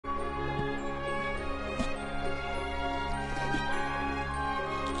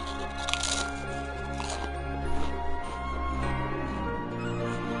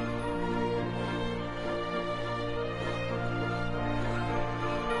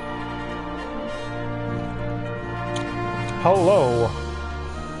Hello.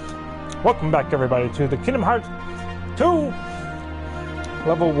 Welcome back, everybody, to the Kingdom Hearts 2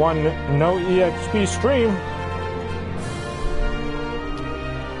 Level 1 No EXP stream.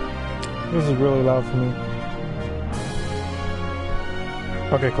 This is really loud for me.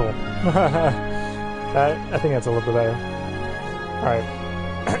 Okay, cool. I think that's a little bit better. Alright.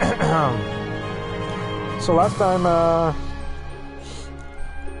 So last time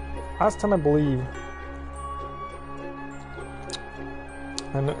I believe,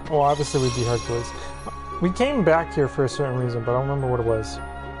 and well, obviously we beat Hercules. We came back here for a certain reason, but I don't remember what it was.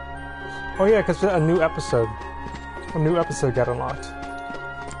 Oh yeah, because a new episode got unlocked,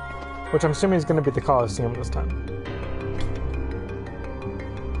 which I'm assuming is going to be the Coliseum this time.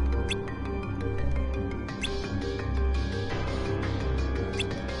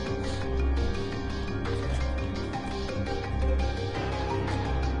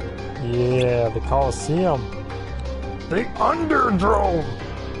 Yeah, the Coliseum. The Underdrome!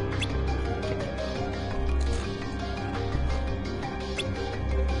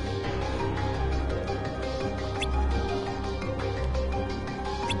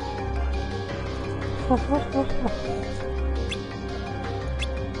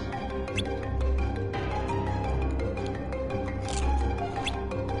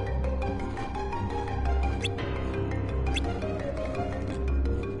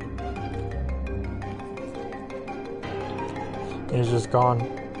 He's just gone.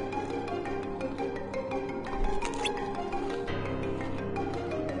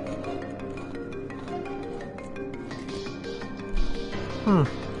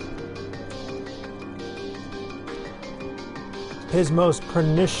 His most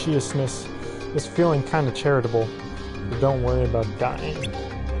perniciousness is feeling kind of charitable, but don't worry about dying.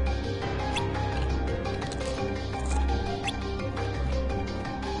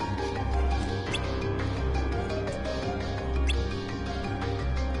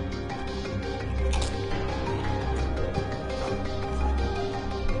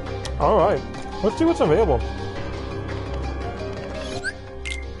 Alright, let's see what's available.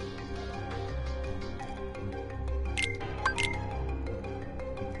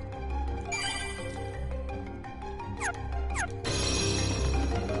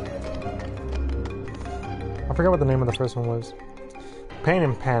 I forgot what the name of the first one was. Pain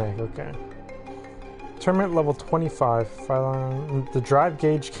and Panic, okay. Tournament level 25. The drive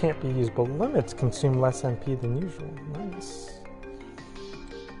gauge can't be used, but limits consume less MP than usual. Nice.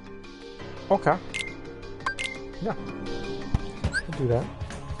 Okay. Yeah. We'll do that.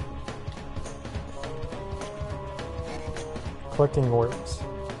 Collecting orbs.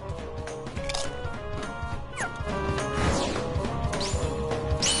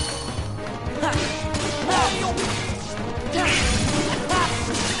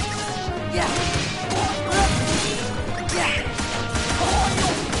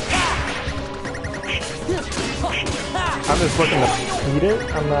 I'm just looking to beat it.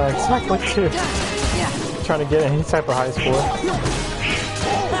 I'm not like trying to get any type of high score.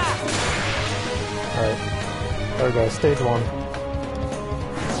 Alright. There we go. Stage 1.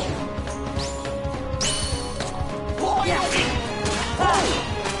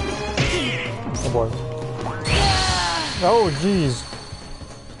 Oh boy. Oh jeez.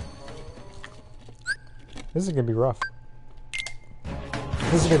 This is gonna be rough.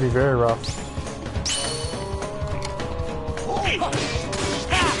 This is gonna be very rough.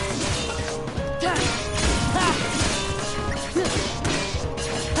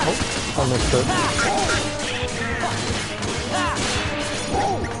 I missed it.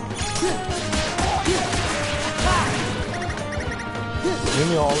 Give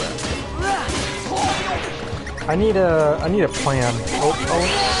me all that. I need a plan. Oh.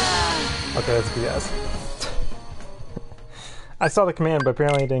 Okay, that's BS. I saw the command, but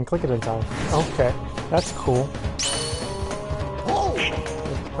apparently I didn't click it in time. Okay, that's cool.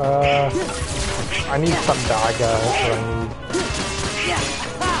 I need some daga. That's what I need.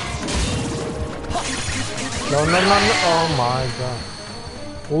 No. Oh my god.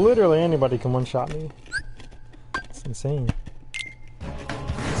 Literally anybody can one-shot me. It's insane.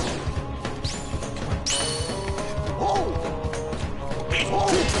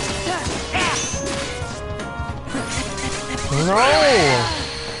 No!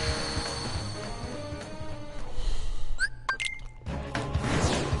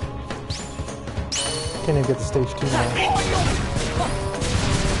 Can't even get to stage 2 now.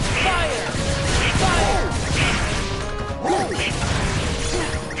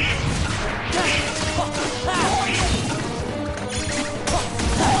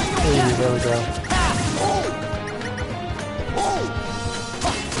 There we go.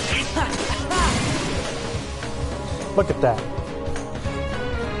 Look at that.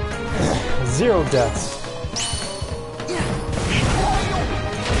 0 deaths.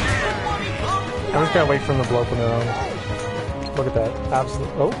 I'm just gonna wait for them to blow up on their own. Look at that. Absolute.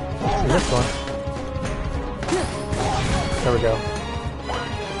 Oh, I missed one. There we go.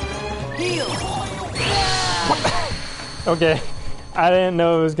 Okay. I didn't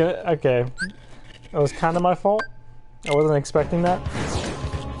know it was gonna. Okay. It was kind of my fault. I wasn't expecting that.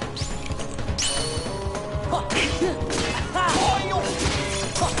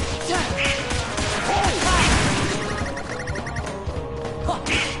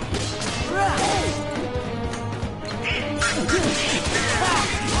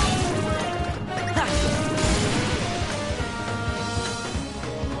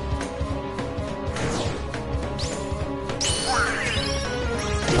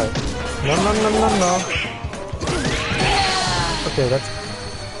 No, no, no, no, no. Okay, that's...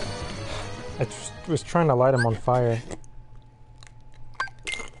 I just was trying to light him on fire.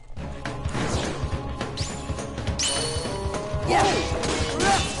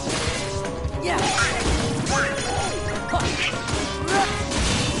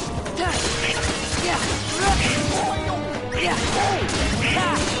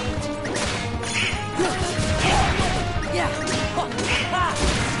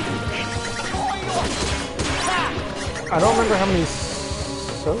 I don't remember how many...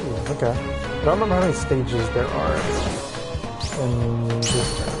 okay. I don't remember how many stages there are in this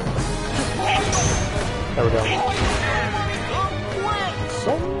tournament. There we go.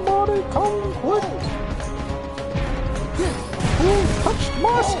 Somebody come quick! Who touched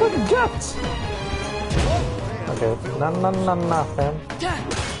my spaghetti? Okay, nah, fam.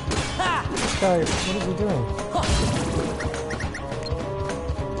 This guy, what is he doing?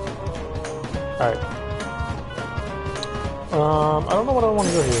 Alright. I don't know what I want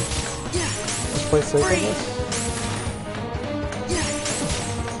to do here. Just play safe, I guess.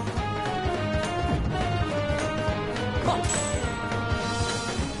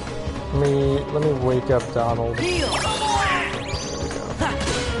 Let me wake up Donald. There we go.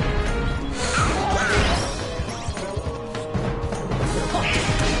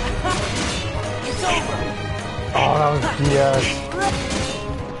 Oh, that was BS.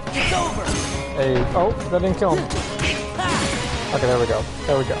 Hey, oh, that didn't kill him. Okay, there we go.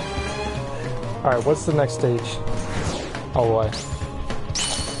 There we go. Alright, what's the next stage? Oh boy.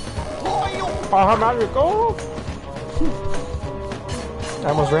 Oh, how magic! Oh! I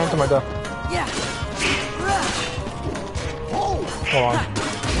almost ran to my death. Hold on.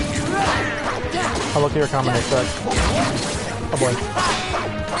 I'll look at your comment next sec. Oh boy.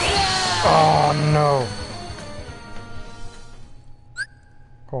 Oh no!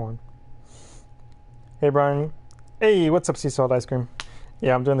 Hold on. Hey Brian. Hey, what's up, Sea Salt Ice Cream?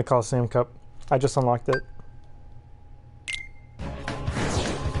 Yeah, I'm doing the Coliseum Cup. I just unlocked it.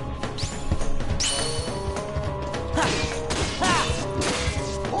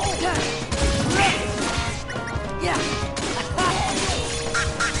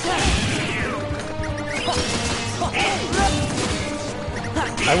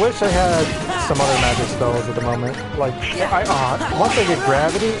 I wish I had some other magic spells at the moment. Like, once I get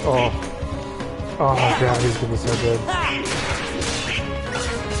gravity, oh, gravity's gonna be so good.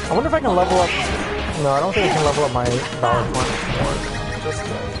 I wonder if I can level up. No, I don't think I can level up my power point more just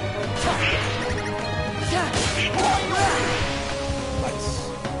yet. Nice.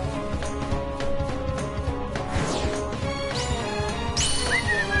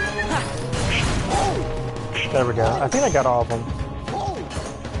 There we go. I think I got all of them.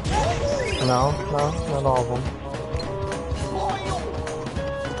 No, not all of them.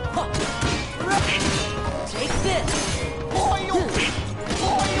 Take this.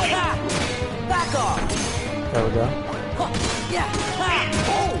 Back off. There we go.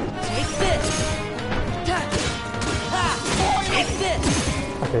 Take this. Take this.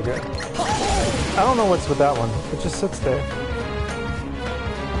 Okay, good. I don't know what's with that one. It just sits there.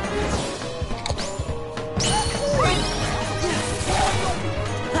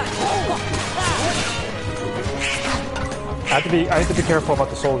 I have to be careful about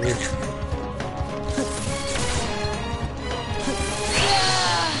the soldiers.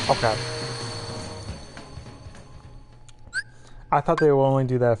 Okay. I thought they will only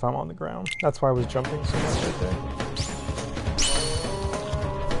do that if I'm on the ground. That's why I was jumping so much right there.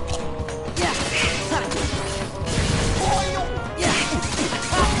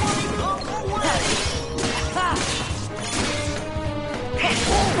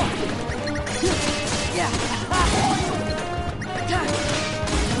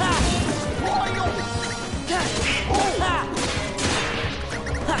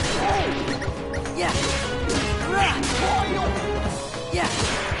 Yeah.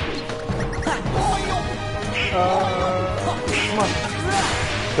 Come on.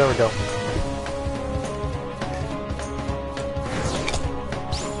 There we go.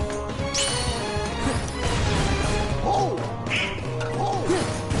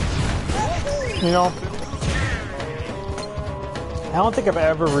 You know, I don't think I've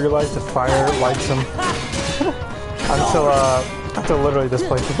ever realized that fire lights him until literally this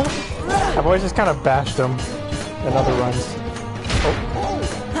playthrough. I've always just kind of bashed him in other runs. Oh.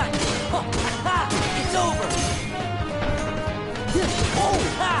 It's over.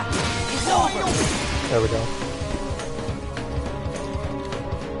 It's over. There we go.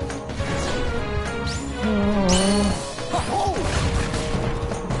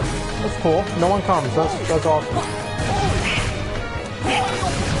 That's cool. No one comes. That's awesome.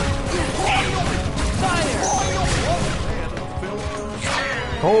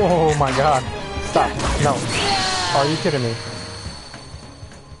 Oh my god. Stop. No. Are you kidding me?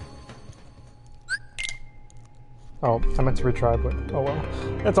 Oh, I meant to retry, but oh well.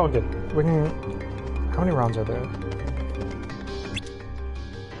 It's all good. We can... How many rounds are there?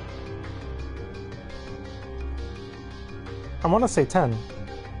 I want to say 10.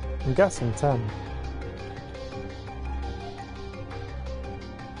 I'm guessing 10.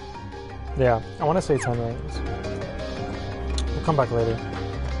 Yeah, I want to say 10 rounds. We'll come back later.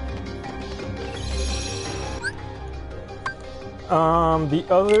 The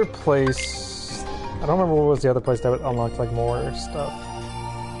other place... I don't remember what was the other place that would unlock, like, more stuff.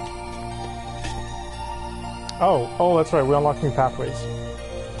 Oh, that's right, we unlocked new pathways.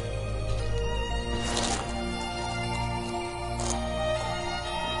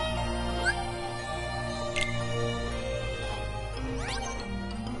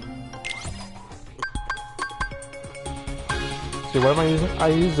 See, what am I using? I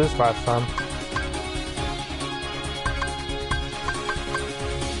used this last time.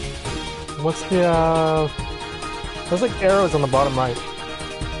 What's the, there's like arrows on the bottom right.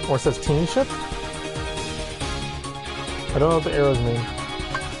 Or it says team ship? I don't know what the arrows mean.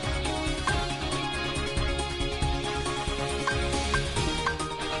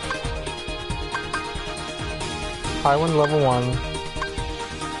 Highwind level 1.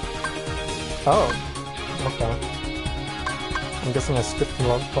 Oh. Okay. I'm guessing I skipped to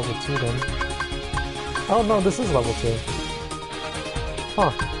level 2 then. Oh no, this is level 2.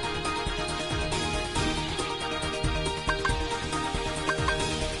 Huh.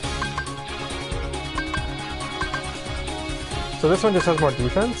 So this one just has more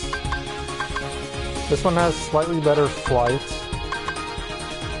defense. This one has slightly better flight.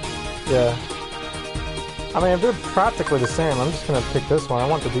 Yeah. I mean, if they're practically the same, I'm just gonna pick this one. I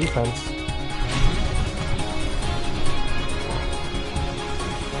want the defense.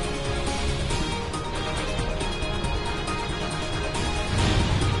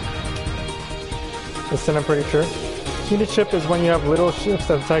 Listen, I'm pretty sure. Unit ship is when you have little ships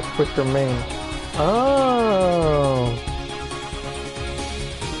that attack with your main. Oh.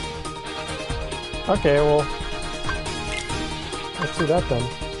 Okay, well, let's do that then.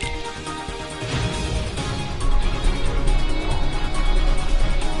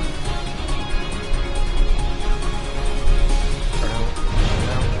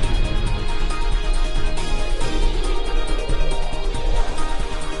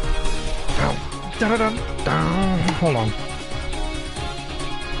 Hold on.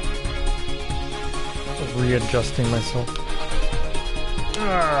 Readjusting myself.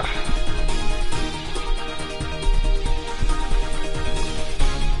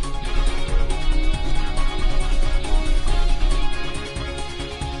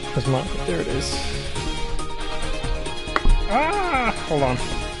 There's my, there it is. Hold on.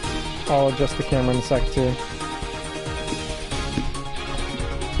 I'll adjust the camera in a sec too.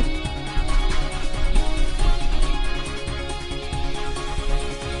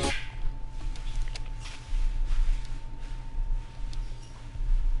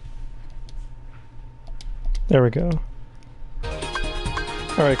 There we go.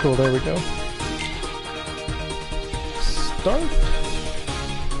 Alright, cool, there we go. Start.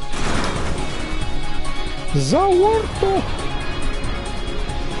 Zawarto!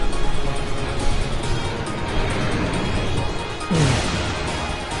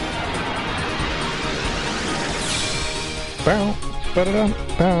 Bow, ba-da-dum,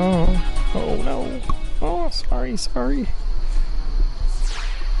 bow. Oh no. Oh, sorry.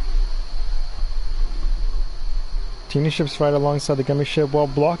 Teeny ships fight alongside the gummy ship while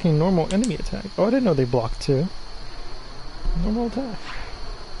blocking normal enemy attack. Oh, I didn't know they blocked too. Normal attack.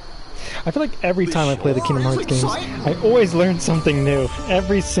 I feel like every time I play the Kingdom Hearts games, I always learn something new.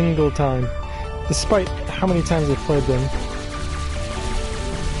 Every single time. despite how many times I've played them.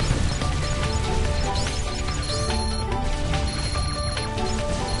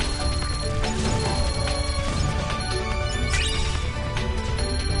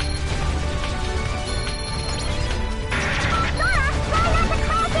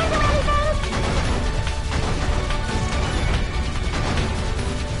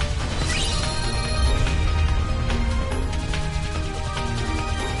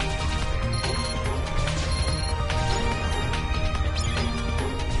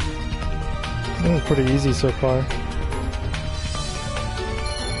 Pretty easy so far.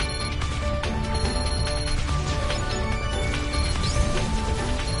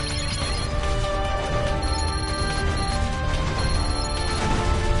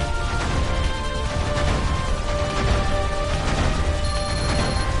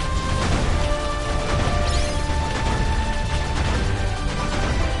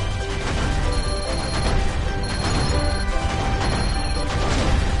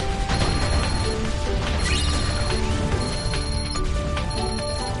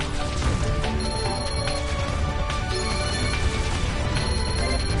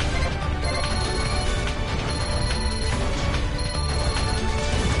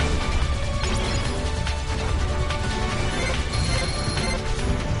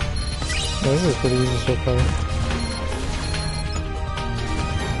 This is pretty easy so far.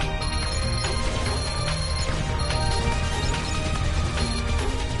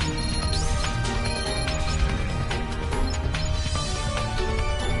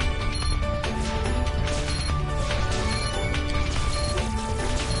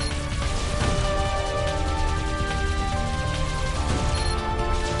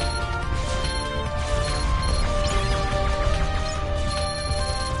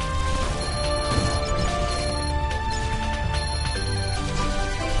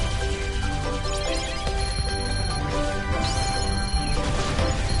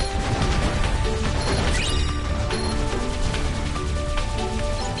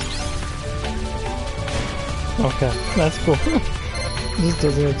 Okay, that's cool. This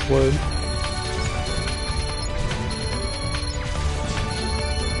doesn't explode.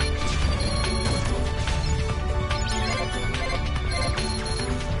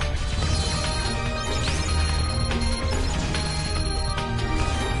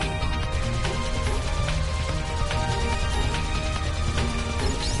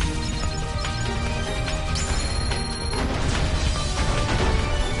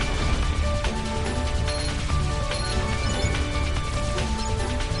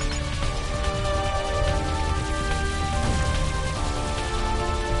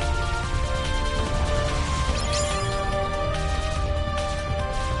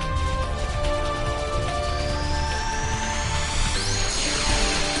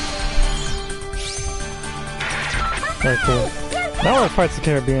 Very cool. Now we're at Pirates of the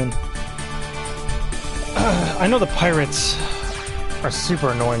Caribbean. I know the pirates are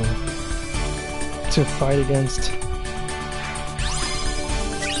super annoying to fight against.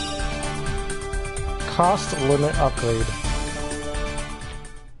 Cost limit upgrade.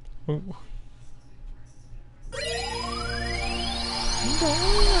 Ooh.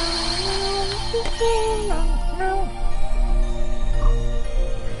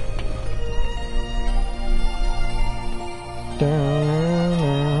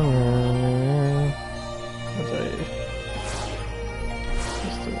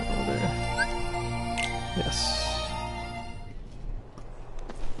 Yes.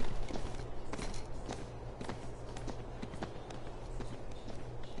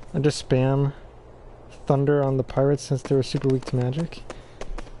 I just spam thunder on the pirates since they were super weak to magic.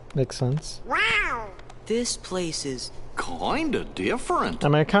 Makes sense. Wow! This place is kinda different. I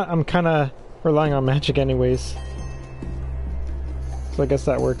mean, I'm kind of relying on magic anyways. So I guess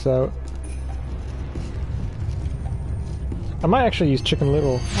that works out. I might actually use Chicken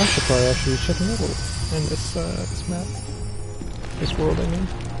Little. I should probably actually use Chicken Little in this map. This world, I mean.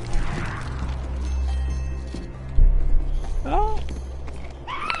 Oh!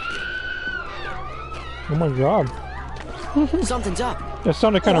 Oh my god. something's up. That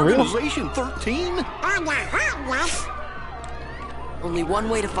sounded kind of real. Organization 13? Only one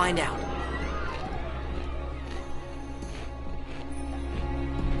way to find out.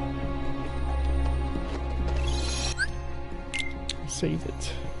 Save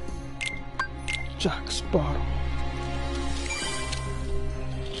it. Jack's bottle.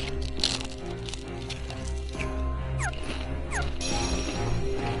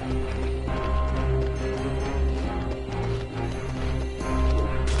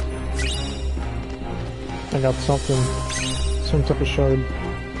 I got something. Some type of shard.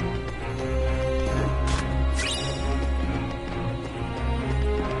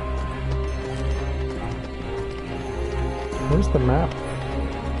 Where's the map?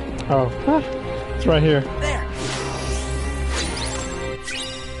 Oh, it's right here. There.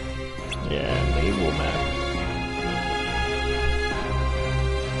 Yeah, naval map.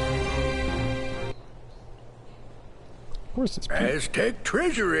 Where's this? Aztec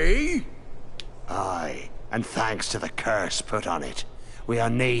treasury? Aye, and thanks to the curse put on it, we are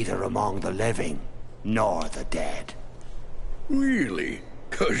neither among the living nor the dead. Really?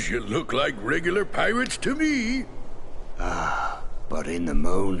 'Cause you look like regular pirates to me. But in the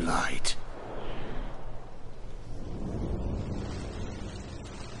moonlight.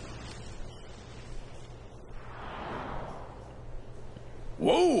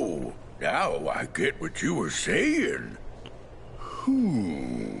 Whoa! Now I get what you were saying.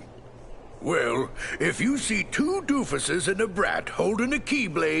 Well, if you see two doofuses and a brat holding a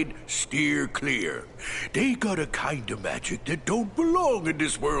keyblade, steer clear. They got a kind of magic that don't belong in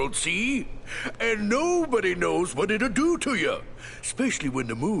this world, see? And nobody knows what it'll do to you, especially when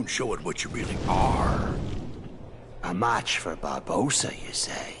the moon's showing what you really are. A match for Barbossa, you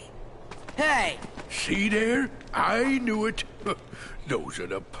say? Hey! See there? I knew it. Those are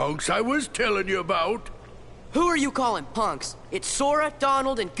the punks I was telling you about. Who are you calling punks? It's Sora,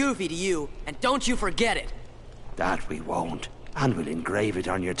 Donald, and Goofy to you, and don't you forget it. That we won't. And we'll engrave it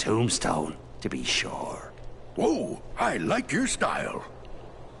on your tombstone, to be sure. Whoa, I like your style.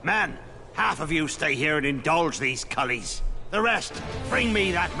 Men, half of you stay here and indulge these cullies. The rest, bring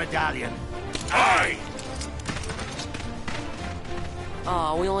me that medallion. Aye!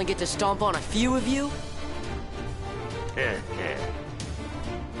 Aw, we only get to stomp on a few of you?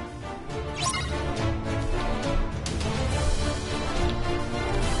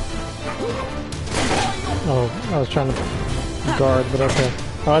 Oh, I was trying to guard, but okay.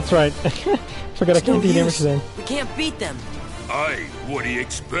 Oh, that's right. Forgot I can't beat everything. We can't beat them. Aye, what do you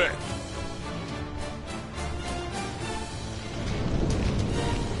expect?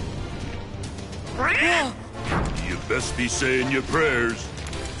 You best be saying your prayers.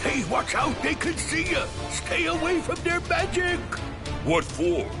 Hey, watch out, they can see you. Stay away from their magic. What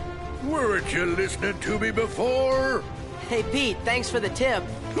for? Weren't you listening to me before? Hey, Pete, thanks for the tip.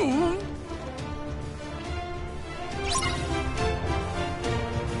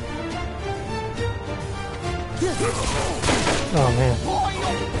 Oh man.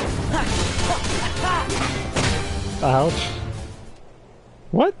 Ouch.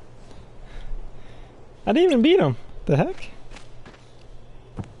 What? I didn't even beat him. The heck?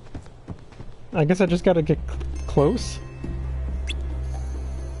 I guess I just gotta get close.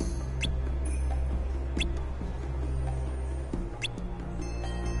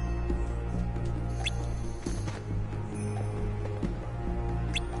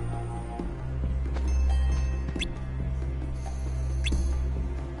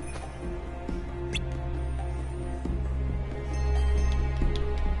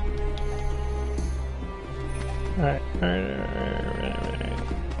 Alright.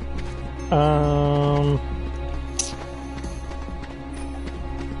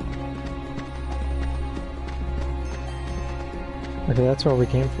 Okay, that's where we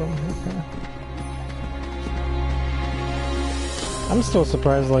came from. Okay. I'm still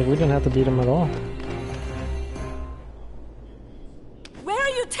surprised, like, we didn't have to beat him at all. Where are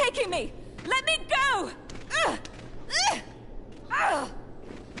you taking me? Let me go!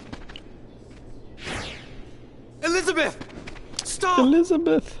 Elizabeth! Stop!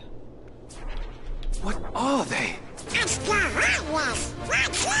 Elizabeth! What are they?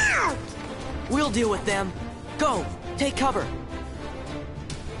 We'll deal with them. Go, take cover.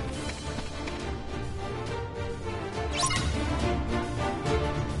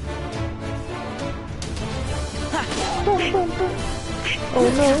 Oh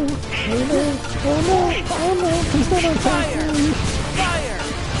no! Oh no! Oh no! Oh no! He's not on fire! Fire!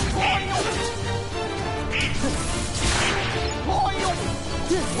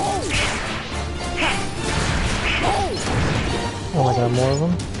 Oh my god, more of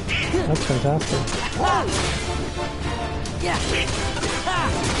them? That's fantastic.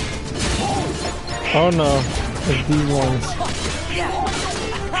 Oh no, it's these ones.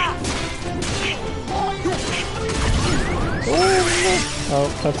 Oh,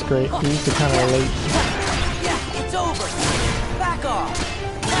 that's great. He used it kind of late. Yeah, it's over. Back off.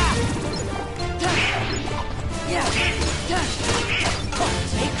 Yeah.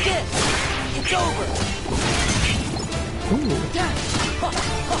 Take this. It's over. Ooh,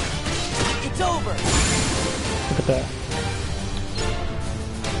 It's over. look at that.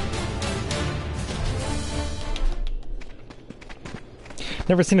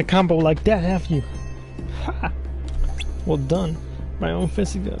 Never seen a combo like that, have you? Ha! Well done. My own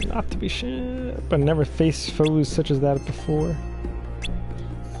fancy gun, not to be shit, but never faced foes such as that before.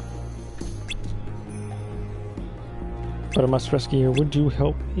 But I must rescue you. Would you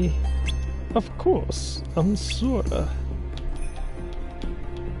help me? Of course, I'm Sora.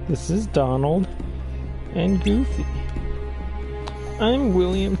 This is Donald and Goofy. I'm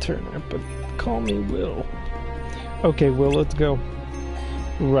William Turner, but call me Will. Okay, Will, let's go.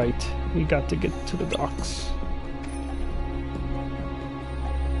 Right, we got to get to the docks.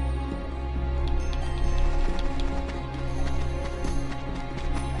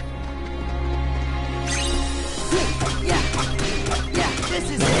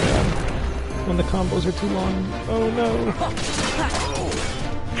 When the combos are too long. Oh no.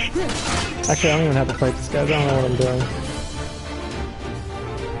 Actually, I don't even have to fight this guy. I don't know what I'm doing.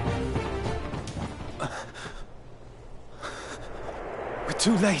 We're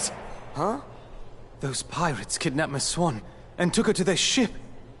too late. Huh? Those pirates kidnapped Miss Swan and took her to their ship.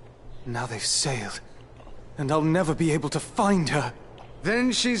 Now they've sailed, and I'll never be able to find her.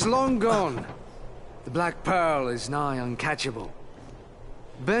 Then she's long gone. The Black Pearl is nigh uncatchable.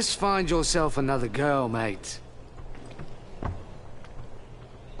 Best find yourself another girl, mate.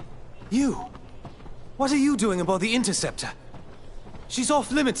 You? What are you doing aboard the Interceptor? She's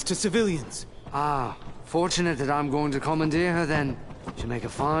off limits to civilians. Ah, fortunate that I'm going to commandeer her then. She'll make a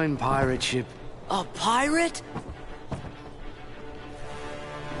fine pirate ship. A pirate?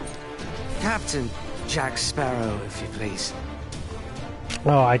 Captain Jack Sparrow, if you please.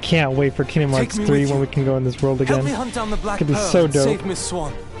 Oh, I can't wait for Kingdom Hearts 3 when we can go in this world again. Help me hunt down the Black Could be Pearl so and dope. save Miss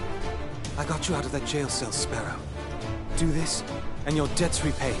Swan. I got you out of that jail cell, Sparrow. Do this, and your debt's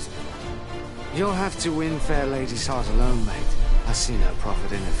repaid. You'll have to win fair lady's heart alone, mate. I see no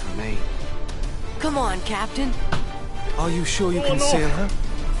profit in it for me. Come on, Captain. Are you sure you can sail her?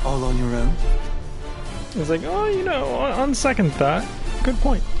 All on your own? It's like, oh, you know, on second thought, good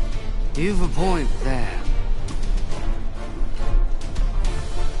point. You've a point there.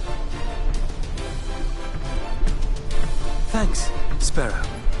 Thanks, Sparrow.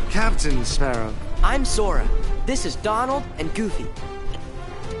 Captain Sparrow. I'm Sora. This is Donald and Goofy.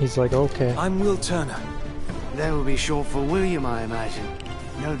 He's like, okay. I'm Will Turner. That will be short for William, I imagine.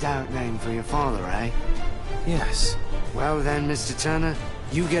 No doubt name for your father, eh? Yes. Well then, Mr. Turner,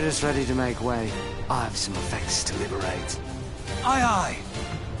 you get us ready to make way. I have some effects to liberate. Aye, aye.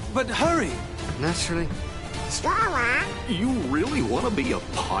 But hurry! Naturally. You really want to be a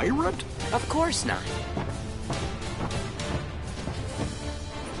pirate? Of course not.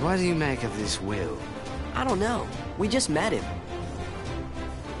 What do you make of this Will? I don't know. We just met him.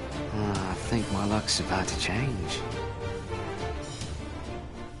 I think my luck's about to change.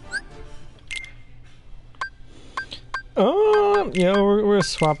 Yeah, we're gonna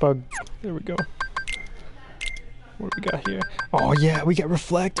swap out. There we go. What do we got here? Oh yeah, we got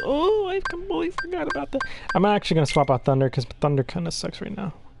Reflect. Oh, I completely forgot about that. I'm actually gonna swap out Thunder because Thunder kind of sucks right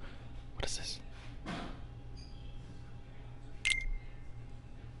now. What is this?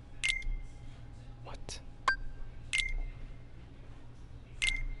 What?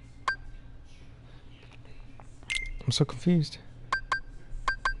 I'm so confused.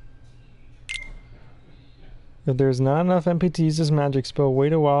 If there's not enough MP to use this magic spell,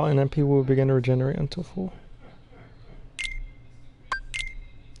 wait a while and MP will begin to regenerate until full.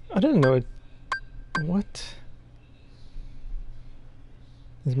 I didn't know it. What?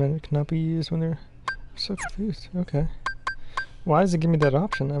 This magic cannot be used when they're... I'm so confused. Okay. Why does it give me that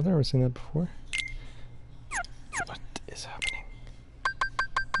option? I've never seen that before. What is happening?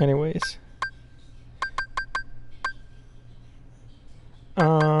 Anyways.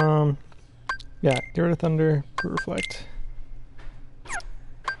 Yeah, get rid of Thunder, put Reflect.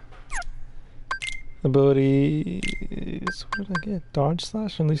 Ability is, what did I get? Dodge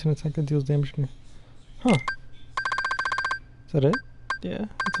slash? Unleash an attack that deals damage. Huh. Is that it? Yeah,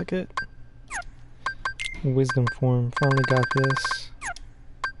 that's like it. Wisdom form. Finally got this.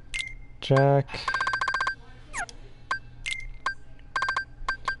 Jack.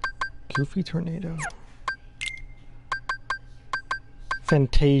 Goofy Tornado.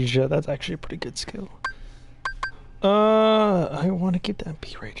 Fantasia, that's actually a pretty good skill. I want to keep the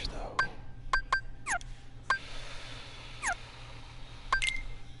MP range though.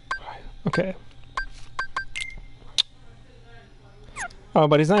 Right. Okay. Oh,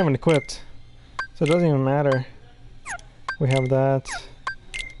 but he's not even equipped, so it doesn't even matter. We have that.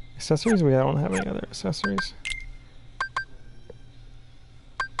 Accessories? We don't have any other accessories.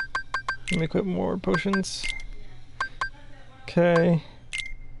 Let me equip more potions. Okay.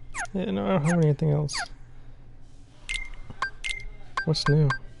 Yeah, no, I don't have anything else. What's new?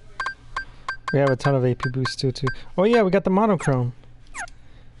 We have a ton of AP boosts too. Oh yeah, we got the monochrome.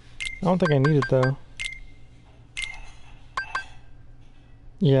 I don't think I need it though.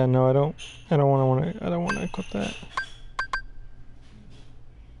 Yeah, no, I don't want to equip that.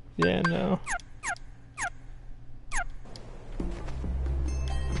 Yeah, no.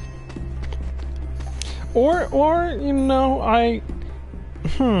 Or you know,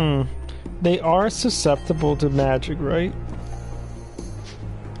 they are susceptible to magic, right?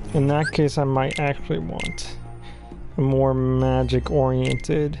 In that case, I might actually want a more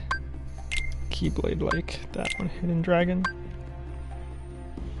magic-oriented Keyblade like that one, Hidden Dragon.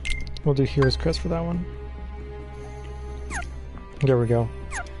 We'll do Hero's Crest for that one. There we go.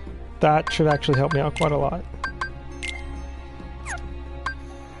 That should actually help me out quite a lot.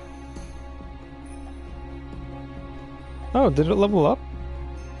 Oh, did it level up?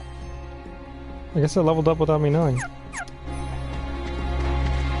 I guess it leveled up without me knowing.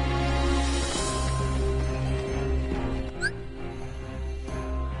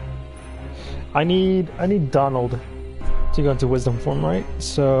 I need Donald to go into Wisdom form, right?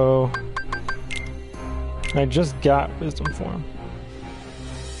 So I just got Wisdom form.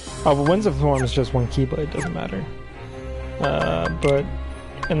 Oh, but Wisdom form is just one Keyblade, doesn't matter. But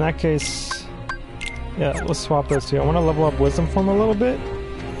in that case, yeah, let's swap those two. I want to level up Wisdom form a little bit,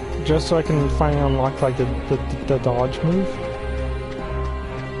 just so I can finally unlock like the dodge move.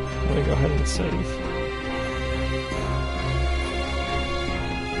 Let me go ahead and save.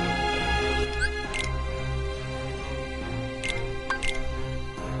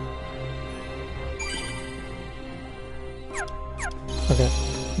 Okay,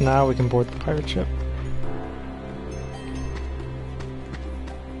 now we can board the pirate ship.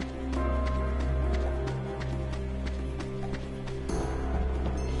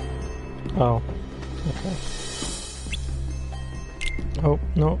 Oh, okay. Oh,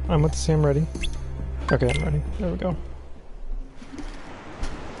 no, I'm with the same ready. Okay, I'm ready. There we go.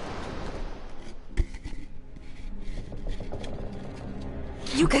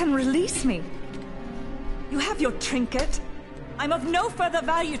 You can release me. You have your trinket. I'm of no further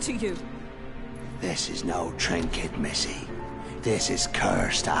value to you. This is no trinket, Missy. This is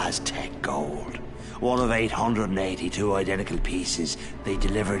cursed Aztec gold. One of 882 identical pieces they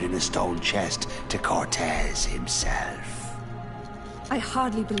delivered in a stone chest to Cortez himself. I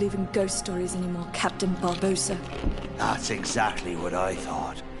hardly believe in ghost stories anymore, Captain Barbosa. That's exactly what I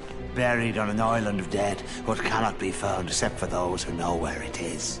thought. Buried on an island of dead, what cannot be found except for those who know where it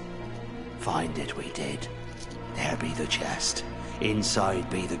is. Find it we did. There be the chest. Inside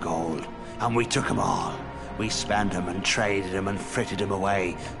be the gold. And we took 'em all. We spent 'em and traded 'em and fritted 'em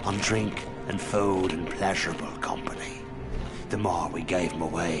away on drink and food and pleasurable company. The more we gave 'em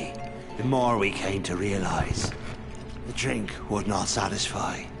away, the more we came to realize the drink would not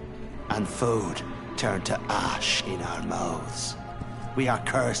satisfy, and food turned to ash in our mouths. We are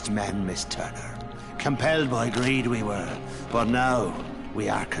cursed men, Miss Turner. Compelled by greed we were, but now we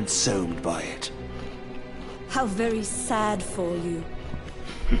are consumed by it. How very sad for you.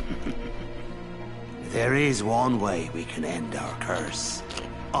 There is one way we can end our curse.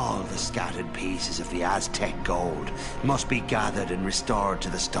 All the scattered pieces of the Aztec gold must be gathered and restored to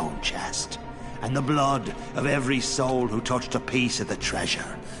the stone chest. And the blood of every soul who touched a piece of the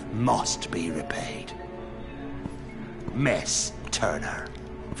treasure must be repaid. Miss Turner,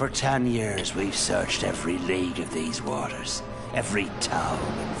 for 10 years we've searched every league of these waters, every town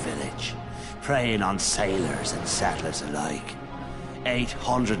and village, preying on sailors and settlers alike.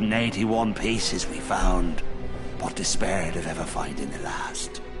 881 pieces we found, but despaired of ever finding the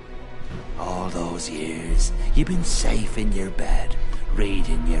last. All those years, you've been safe in your bed,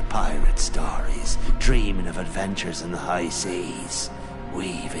 reading your pirate stories, dreaming of adventures in the high seas.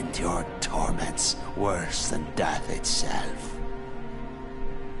 We've endured torments worse than death itself.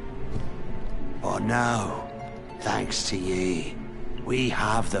 But now, thanks to ye, we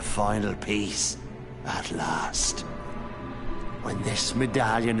have the final piece at last. When this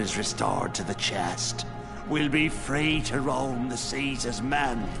medallion is restored to the chest, we'll be free to roam the seas as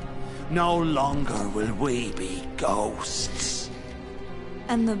men. No longer will we be ghosts.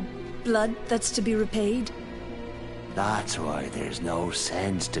 And the blood that's to be repaid? That's why there's no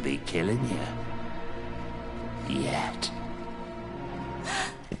sense to be killing you. Yet.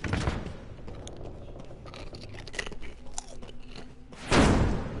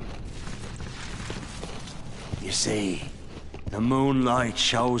 You see, the moonlight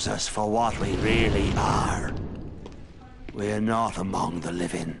shows us for what we really are. We're not among the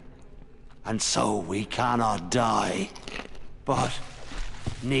living, and so we cannot die. But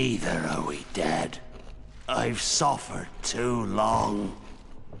neither are we dead. I've suffered too long.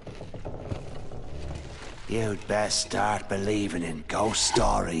 You'd best start believing in ghost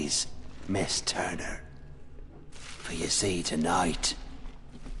stories Miss Turner. For you see, tonight,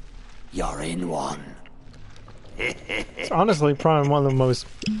 you're in one. It's honestly probably one of the most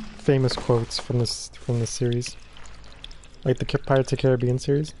famous quotes from this series. Like the Pirates of the Caribbean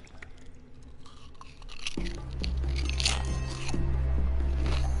series.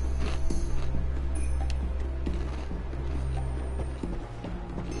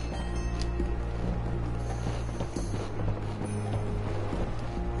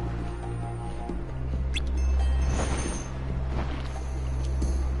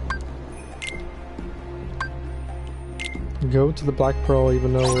 Go to the Black Pearl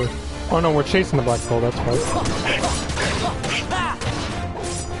even though we're... Oh no, we're chasing the Black Pearl, that's right.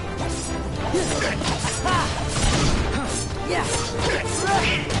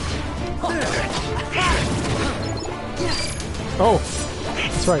 Oh!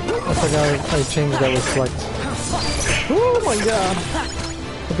 That's right, I forgot I changed that reflect. Oh my god!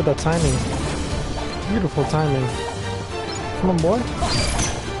 Look at that timing. Beautiful timing. Come on, boy.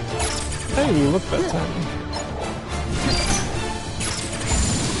 Hey, look at that timing.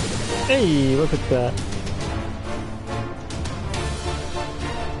 Hey, look at that.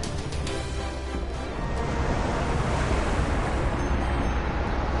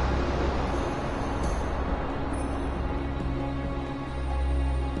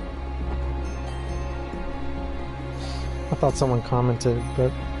 I thought someone commented,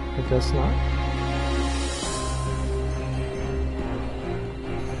 but I guess not.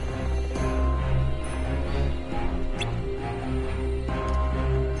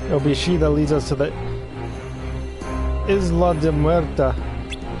 It'll be she that leads us to the Isla de Muerta,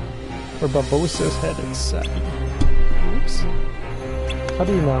 where Barbosa is headed. Oops. How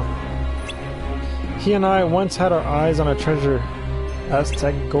do you know? He and I once had our eyes on a treasure.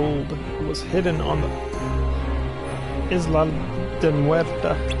 Aztec gold was hidden on the Isla de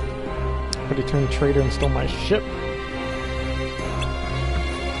Muerta. But he turned traitor and stole my ship.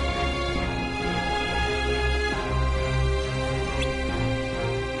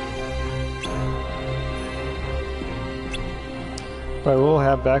 But I will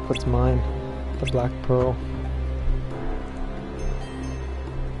have back what's mine, the Black Pearl.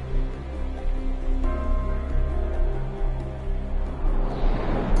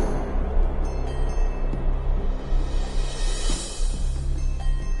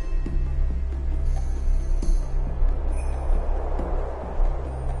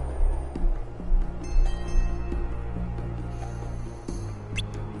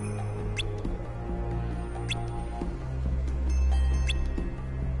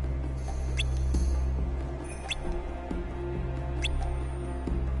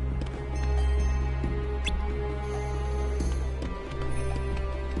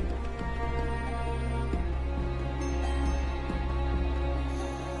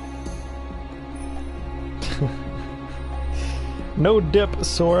 No dip,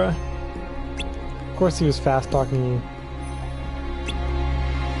 Sora. Of course he was fast talking you.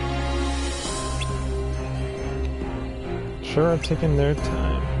 Sure, taking their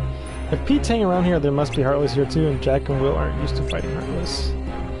time. If Pete's hanging around here, there must be Heartless here too, and Jack and Will aren't used to fighting Heartless.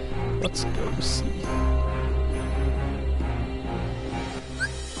 Let's go see.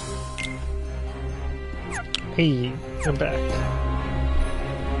 Hey, I'm back.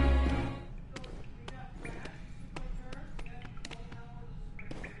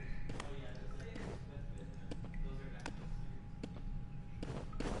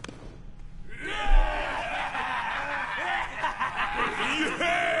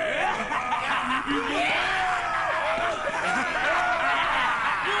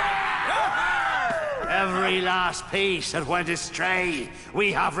 Every last piece that went astray,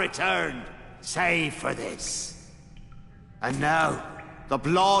 we have returned, save for this. And now, the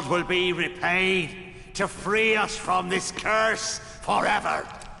blood will be repaid to free us from this curse forever.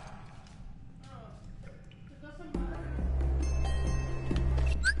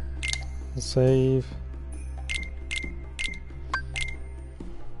 Save.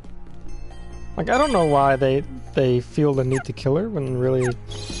 Like, I don't know why they feel the need to kill her when really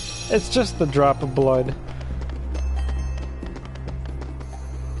it's just the drop of blood.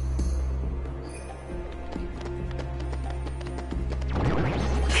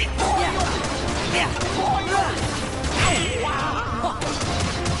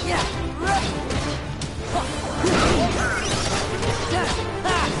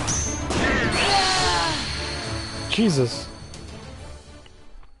 Jesus.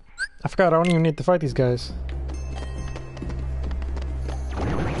 I forgot I don't even need to fight these guys.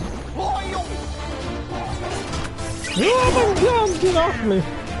 Oh my god, get off me!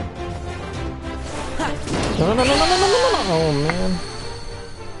 No. Oh man.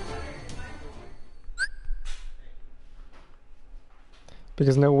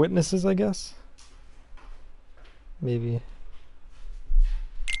 Because no witnesses, I guess? Maybe.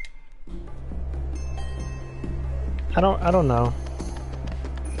 I don't know.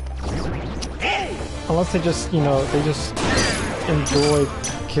 Unless they just, you know, they just enjoy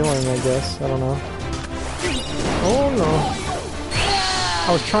killing, I guess. I don't know. Oh no.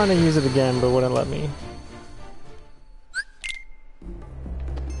 I was trying to use it again, but wouldn't let me.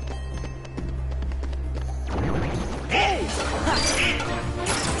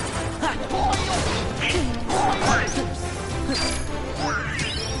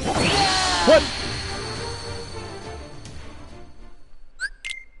 What?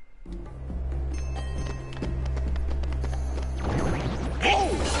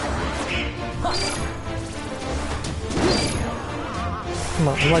 Come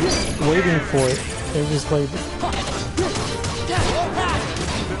on, I'm like waiting for it. It's just like...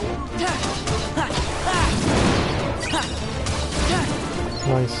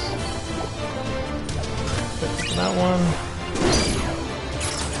 Nice. That one.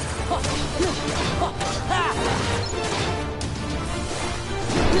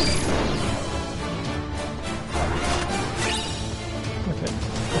 Okay,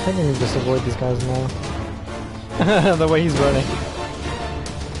 I think I can just avoid these guys now. The way he's running.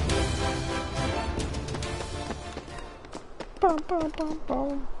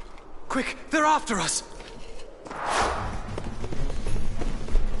 Quick, they're after us!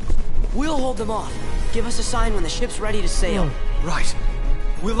 We'll hold them off. Give us a sign when the ship's ready to sail. Right.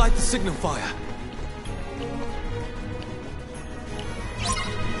 We'll light the signal fire.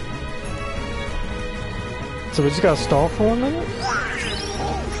 So we just gotta stall for 1 minute?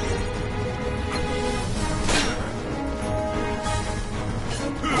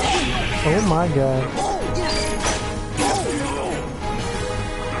 Oh my god.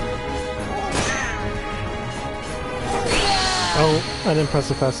 Oh, I didn't press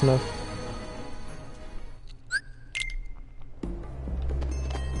it fast enough.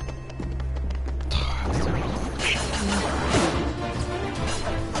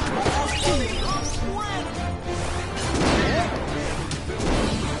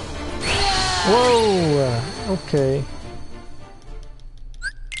 Whoa! Okay.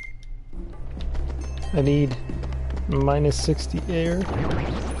 I need -60 air.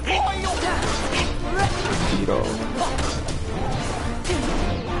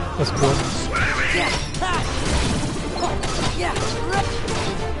 That's cool.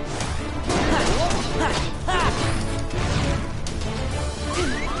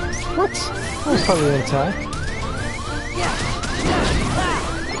 What? That was probably an attack.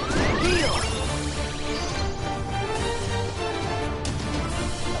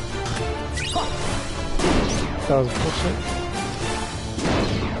 That was bullshit.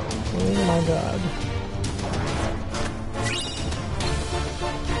 Oh my god.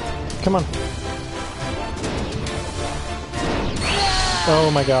 Come on.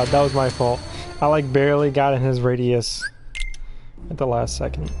 Oh my god, that was my fault. I like barely got in his radius at the last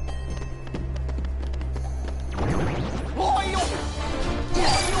second.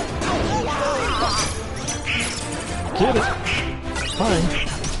 Get it! Fine.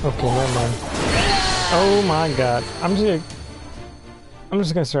 Okay, never mind. Oh my god. I'm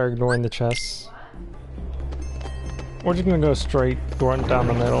just gonna start ignoring the chests. We're just gonna go straight going down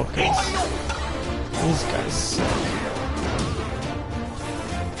the middle because these guys suck.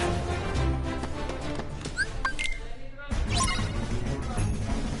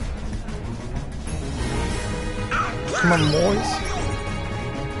 Come on, boys.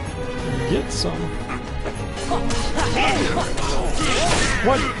 Get some.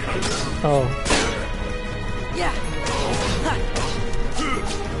 What? Oh. Yeah.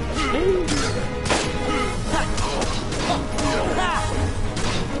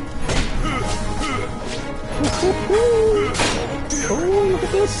 Oh, look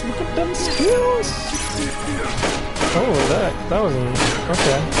at this! Look at them skills! Oh, that wasn't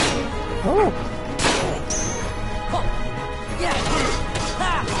okay. Oh.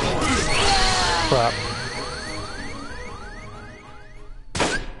 Crap.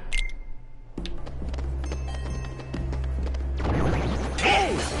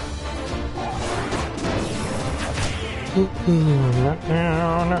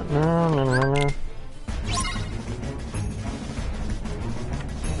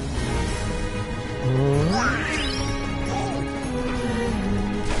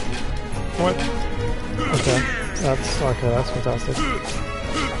 What? Okay, that's fantastic.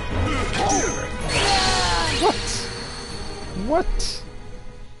 What?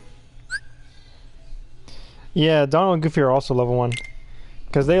 Yeah, Donald and Goofy are also level 1.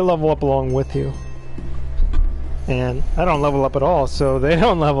 Because they level up along with you. And I don't level up at all, so they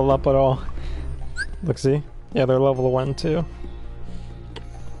don't level up at all. Look, see? Yeah, they're level 1 too.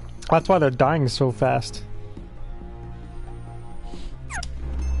 That's why they're dying so fast.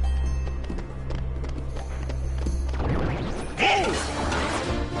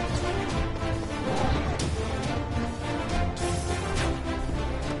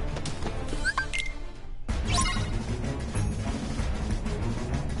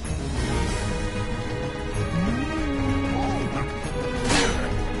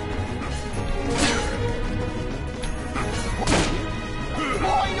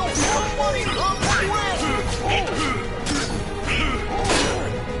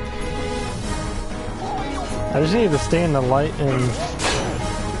 I just need to stay in the light and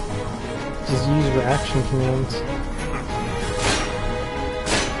just use reaction commands.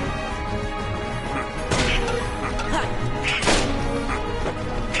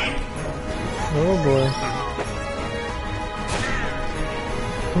 Oh boy.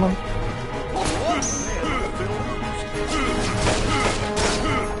 Come on.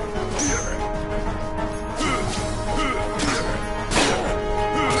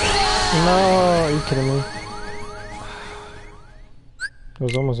 No, are you kidding me? It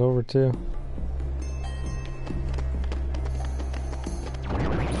was almost over too.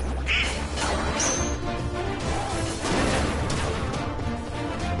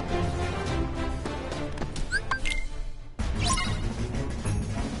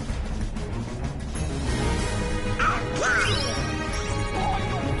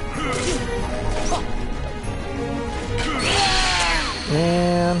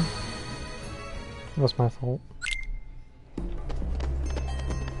 Man, that was my fault.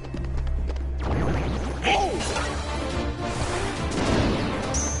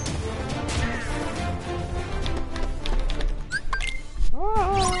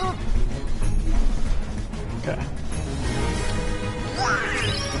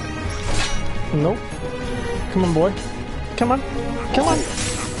 Nope. Come on, boy. Come on. Come on.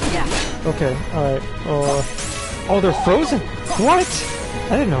 Yeah. Okay, alright. Oh, they're frozen. What?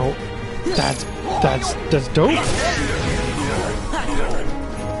 I didn't know. That's dope. Oh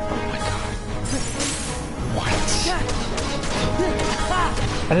my god. What?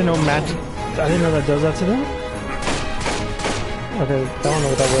 I didn't know magic. I didn't know that does that to them. Okay, I don't know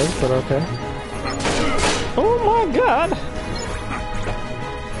what that was, but okay. Oh my god.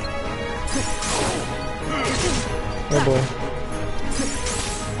 Oh boy.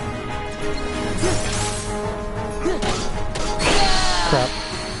 Crap.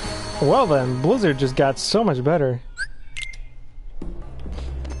 Well then, Blizzard just got so much better.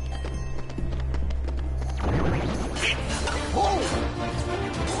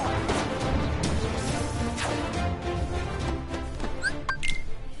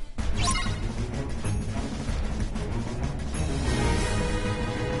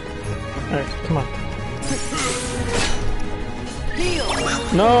 Alright, come on.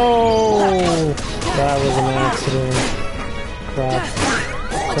 No! That was an accident. Crap.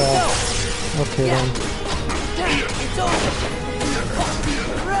 Crap. Okay then.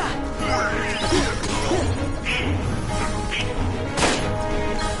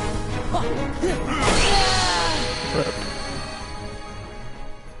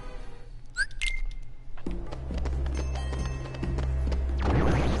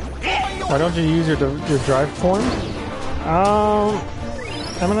 Why don't you use your drive form?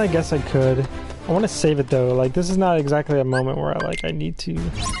 I mean, I guess I could. I want to save it though. Like, this is not exactly a moment where I need to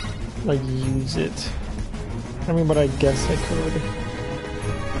like use it. I mean, but I guess I could.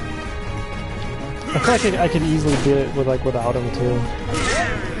 I feel like I could easily do it with without him too.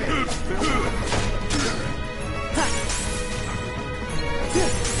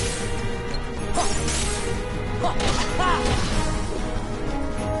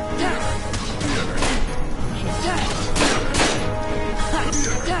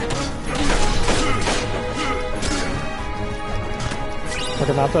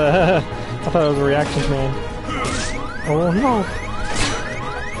 Okay, not the. I thought it was a reaction command. Oh no!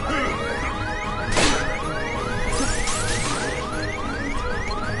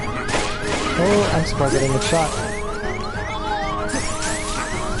 Oh, I'm surprised I didn't get shot.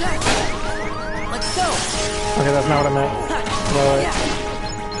 Let's go. Okay, that's not what I meant. No,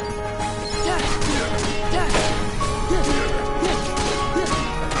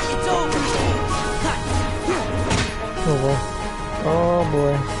 It's over. oh boy. Oh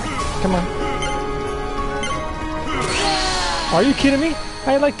boy. Come on. Are you kidding me?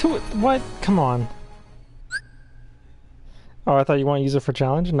 I had like two. What? Come on. Oh, I thought you want to use it for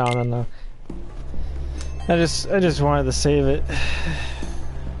challenge? No, no, no. I just wanted to save it.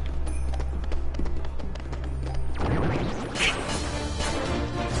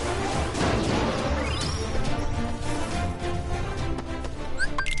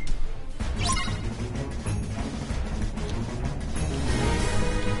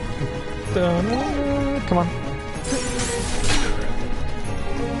 Come on.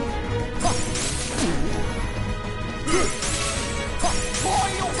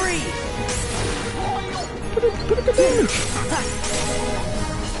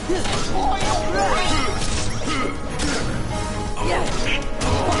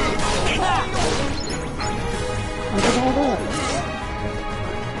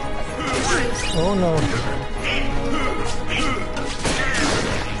 Oh no.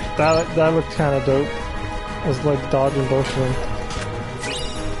 That looked kind of dope. I was like dodging both of them.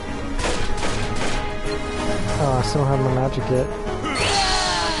 Oh, I still don't have my magic yet.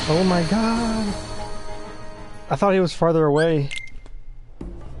 Oh my god! I thought he was farther away.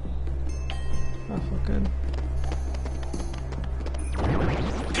 Oh, fuck good.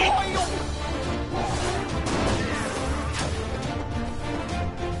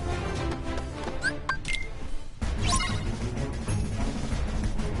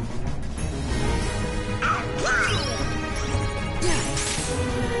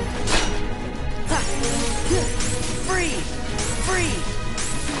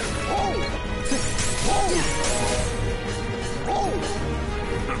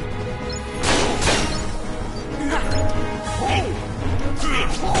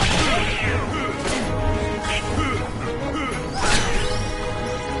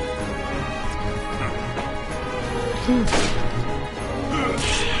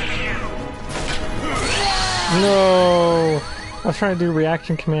 No! I was trying to do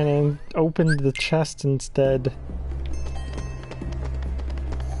reaction command and opened the chest instead.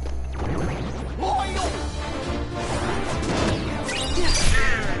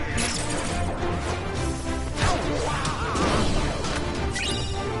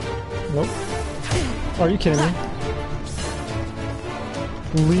 Nope. Are you kidding me?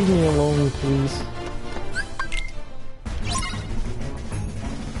 Leave me alone, please.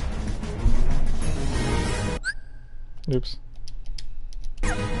 Oops.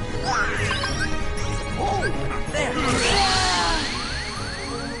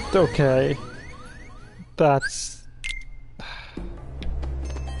 Okay. That's...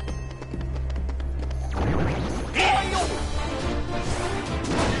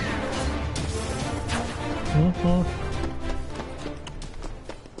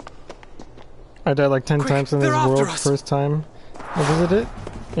 I died like 10 times in this world first time I visited it.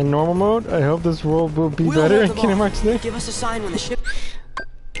 In normal mode, I hope this world will be better in Kingdom Hearts 3. Give us a sign when the ship...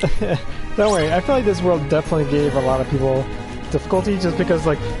 Don't worry, I feel like this world definitely gave a lot of people difficulty just because,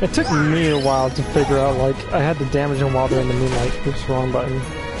 like, it took me a while to figure out, like, I had to damage them while they're in the moonlight. Oops, wrong button.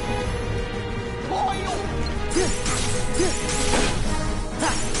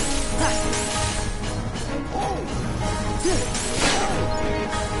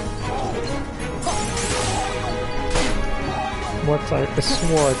 What? I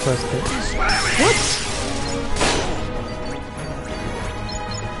swore I pressed it. What?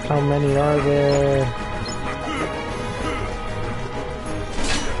 How many are there?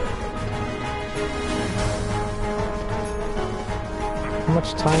 How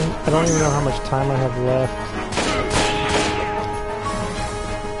much time? I don't even know how much time I have left.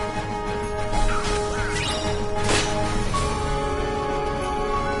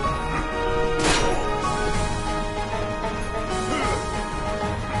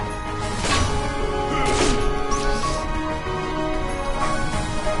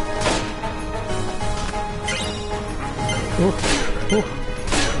 Ooh.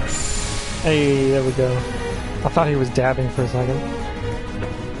 Hey, there we go. I thought he was dabbing for a second.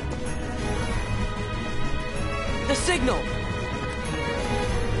 The signal!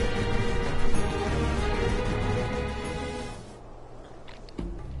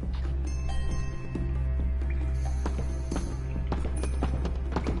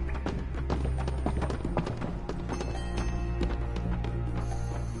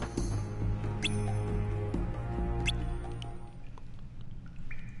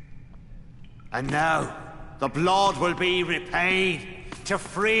 And now, the blood will be repaid to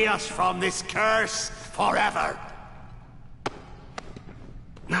free us from this curse forever.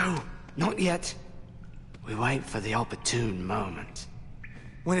 No, not yet. We wait for the opportune moment.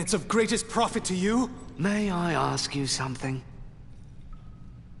 When it's of greatest profit to you? May I ask you something?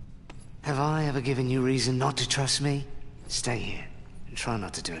 Have I ever given you reason not to trust me? Stay here and try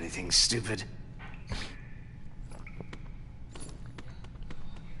not to do anything stupid.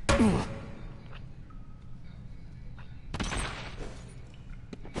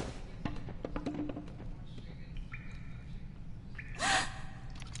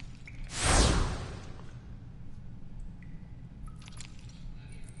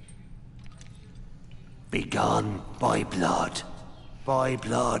 Begone by blood. By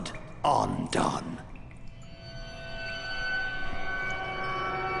blood. undone.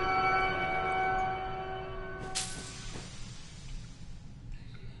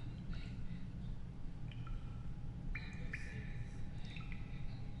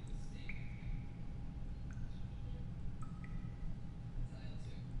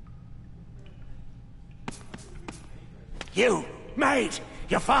 You, maid!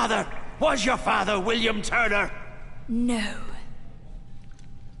 Your father! Was your father William Turner? No.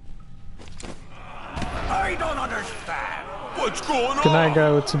 I don't understand. What's going on? Can I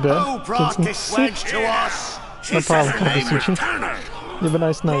go to bed? Who brought this wench to us? She No said problem, her name was Conversation. Turner. You have a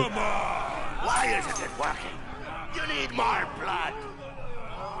nice night. Come on. Why isn't it working? You need more blood.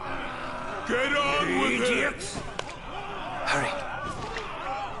 Get on with it! Idiots. Hurry.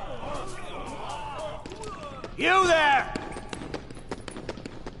 You there!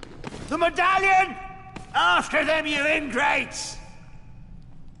 The medallion! After them, you ingrates!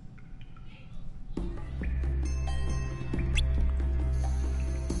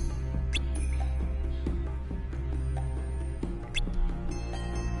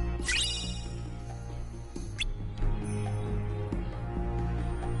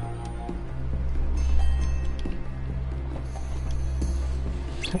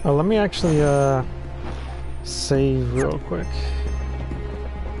 Let me actually save real quick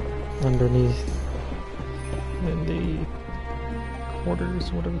underneath in the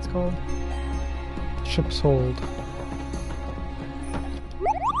quarters, whatever it's called. Ship's hold.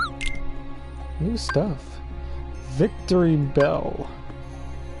 New stuff. Victory Bell.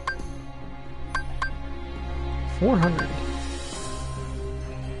 400.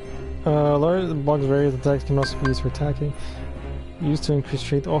 Large blocks various attacks can also be used for attacking. Used to increase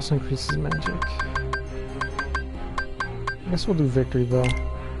strength also increases magic. I guess we'll do Victory Bell.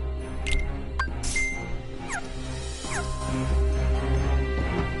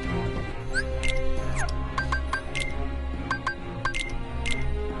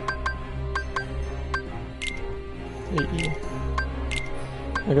 AE.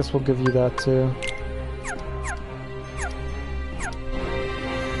 I guess we'll give you that too.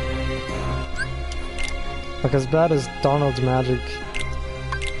 Like, as bad as Donald's magic,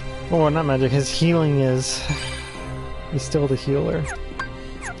 well, not magic, his healing is, he's still the healer.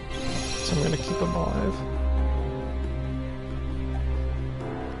 So I'm gonna keep him alive.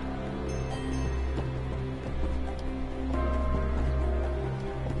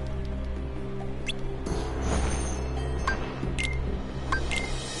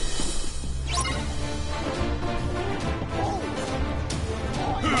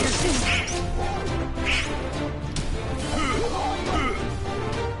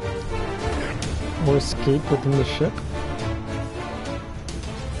 Or escape within the ship?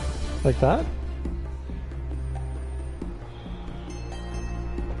 Like that?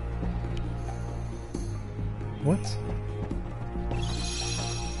 What?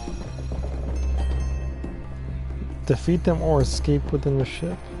 Defeat them or escape within the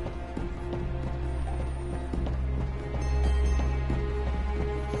ship.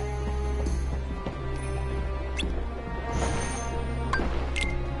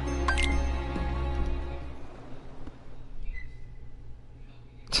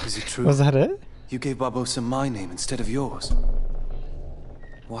 Is it true? Was that it? You gave Barbosa my name instead of yours.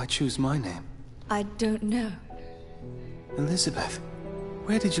 Why choose my name? I don't know. Elizabeth,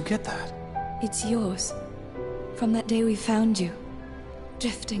 where did you get that? It's yours. From that day we found you.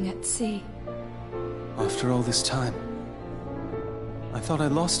 Drifting at sea. After all this time, I thought I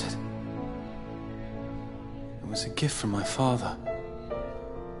lost it. It was a gift from my father.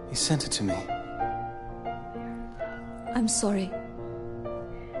 He sent it to me. I'm sorry.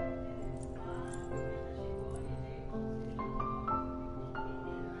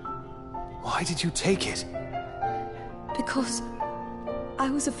 Why did you take it? Because I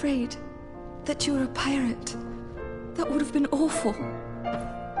was afraid that you were a pirate. That would have been awful.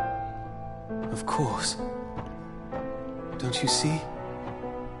 Of course. Don't you see?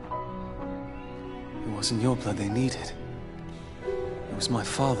 It wasn't your blood they needed. It was my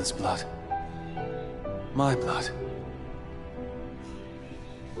father's blood. My blood.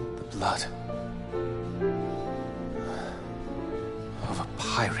 The blood of a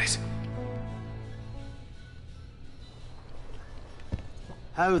pirate.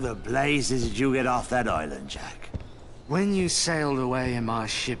 How the blazes did you get off that island, Jack? When you sailed away in my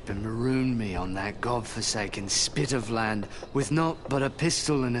ship and marooned me on that godforsaken spit of land with naught but a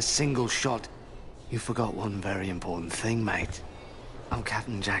pistol and a single shot, you forgot one very important thing, mate. I'm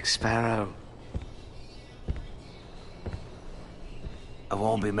Captain Jack Sparrow. I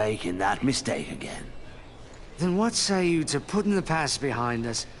won't be making that mistake again. Then what say you to putting the past behind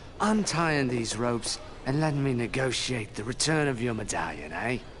us, untying these ropes and letting me negotiate the return of your medallion,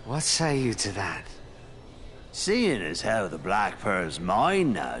 eh? What say you to that? Seeing as how the Black Pearl's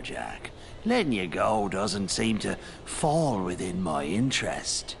mine now, Jack, letting you go doesn't seem to fall within my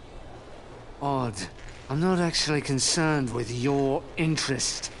interest. Odd. I'm not actually concerned with your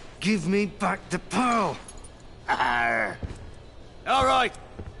interest. Give me back the pearl! Arr. All right,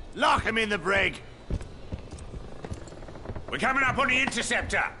 lock him in the brig. We're coming up on the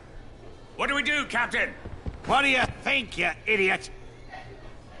interceptor. What do we do, Captain? What do you think, you idiot?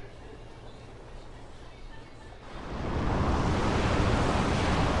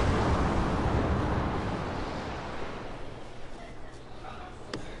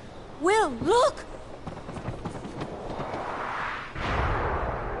 Will, look!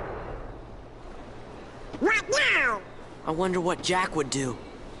 Not now! I wonder what Jack would do.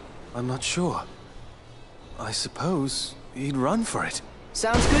 I'm not sure. I suppose he'd run for it.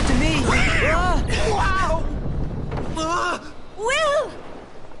 Sounds good to me. Wow! Will!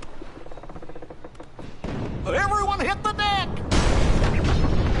 Everyone hit the deck!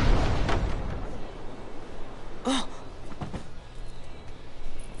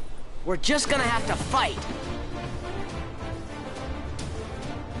 We're just gonna have to fight.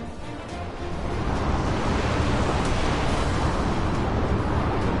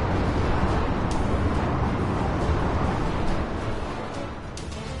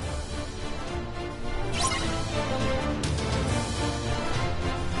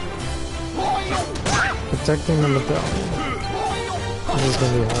 Protecting the medallion. This is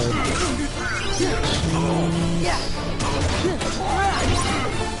gonna be hard.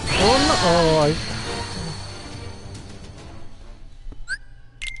 Oh no! Oh,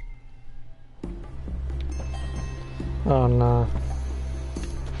 oh no.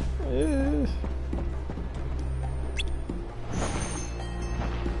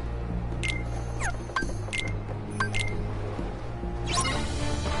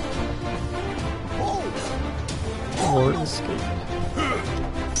 Or escape.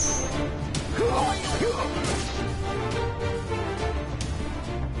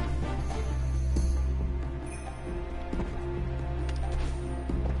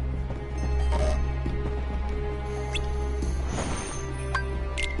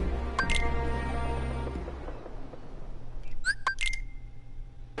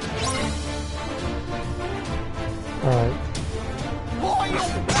 Alright.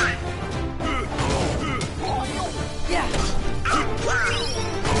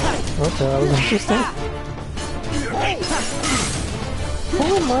 Okay, that was interesting.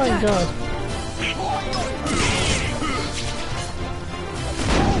 Oh my god.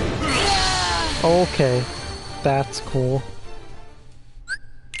 Okay, that's cool.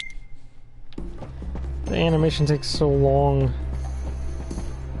 The animation takes so long.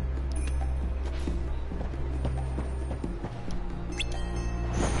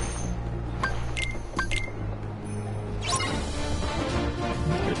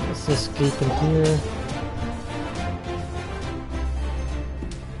 Let's escape in here.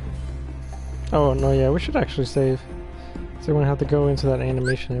 Oh no, yeah, we should actually save. So we won't have to go into that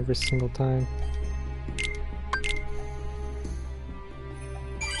animation every single time.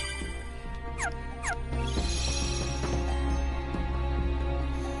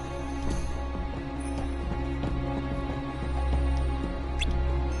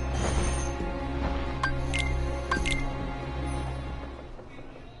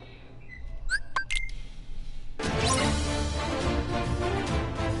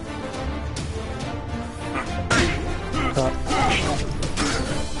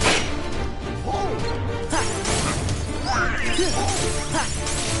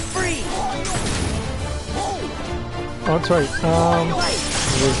 Oh, that's right.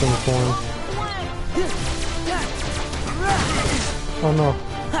 Wisdom form. Oh no.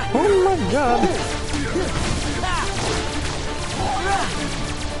 Oh my god!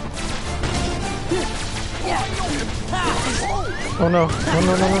 Oh no. No,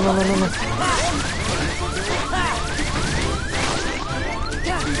 no, no, no, no, no, no, no.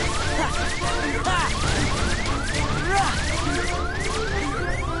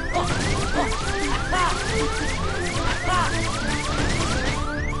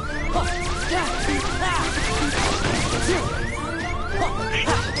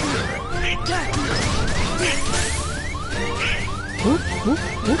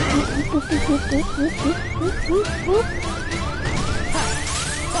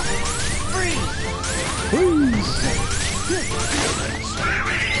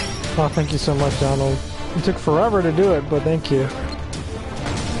 Oh, thank you so much, Donald. It took forever to do it, but thank you.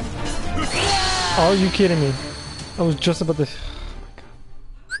 Are you kidding me? I was just about to... Oh my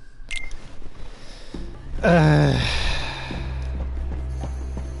god. Are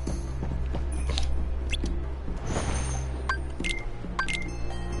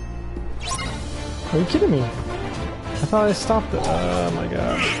you kidding me? I thought I stopped it. Oh my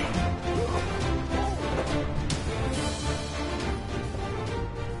god.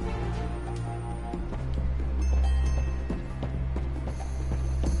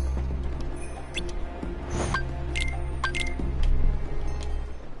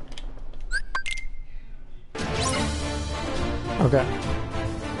 Okay.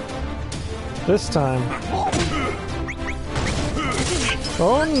 This time.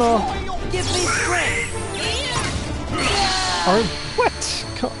 Oh no! Give me strength! Are what?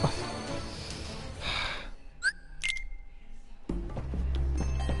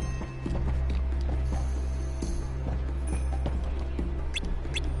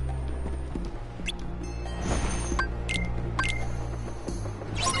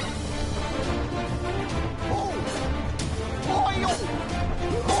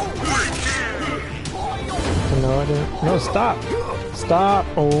 No, I didn't. No, stop! Stop!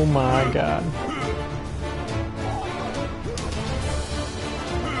 Oh my god.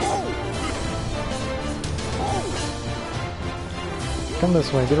 Come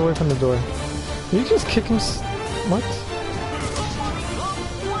this way, get away from the door. Did you just kick him? What?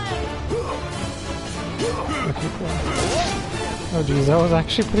 Oh geez, that was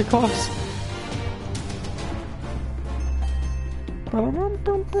actually pretty close.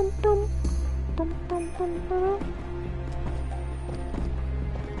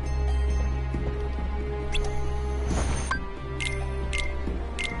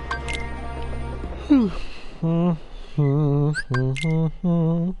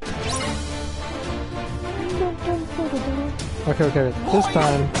 Okay, this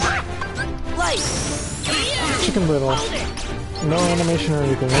time. Chicken Little. No animation or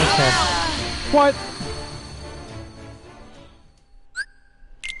anything. Okay. What?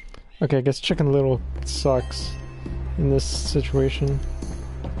 Okay, I guess Chicken Little sucks in this situation.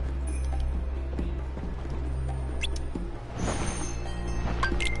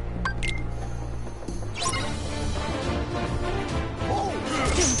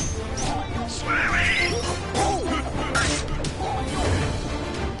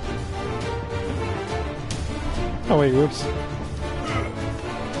 Oh wait, whoops.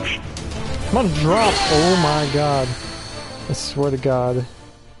 Come on, drop! Oh my god. I swear to god.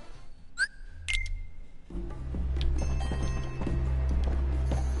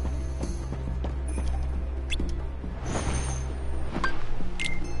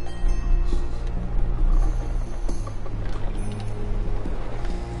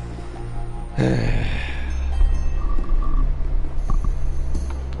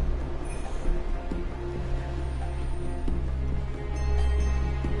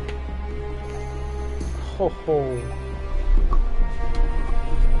 Ho ho.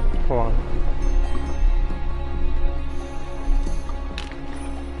 Hold on.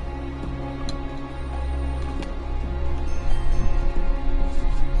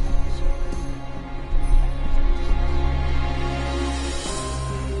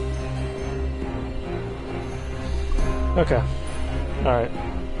 Okay. Alright.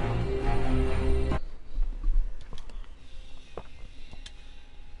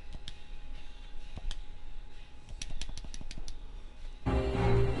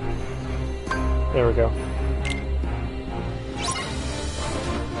 There we go.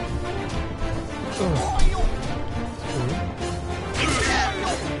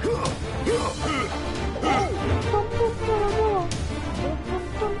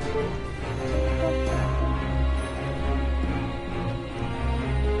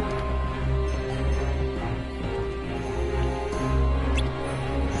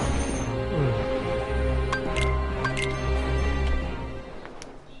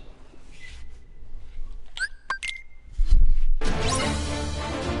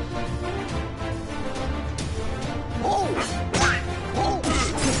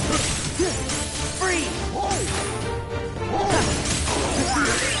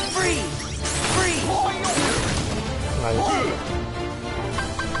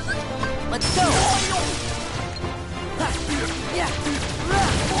 Let's go!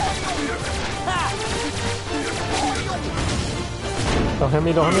 Don't hit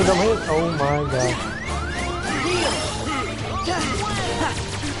me, don't hit me, don't hit! Oh my god.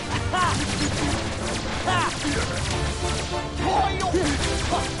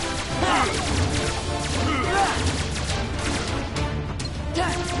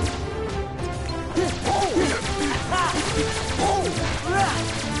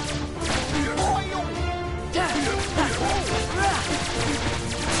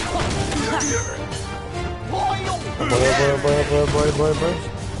 boy.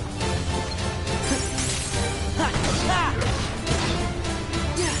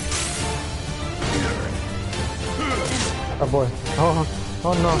 Oh boy.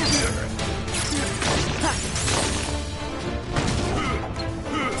 Oh no.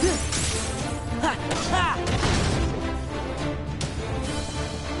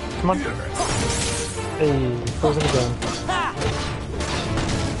 Come on. Hey, frozen again.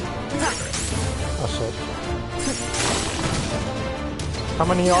 Oh shit. How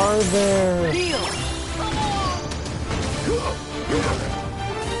many are there?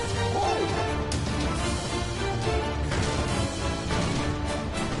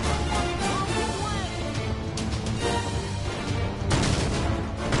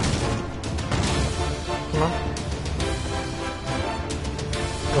 Come on.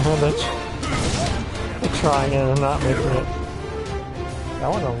 They're trying it and not making it. That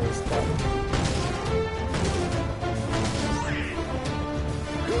one almost died.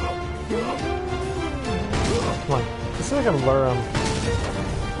 Come on. Let's see if I can lure him.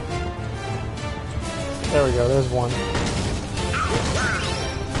 There we go. There's one.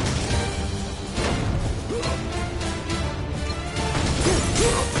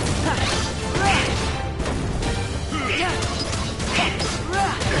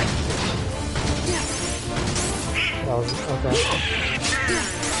 That was okay.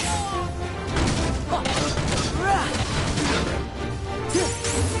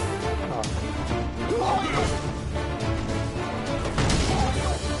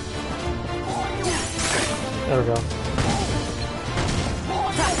 There we go.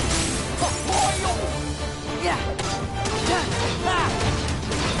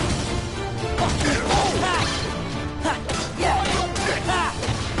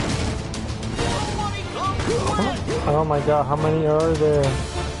 Oh my god, how many are there?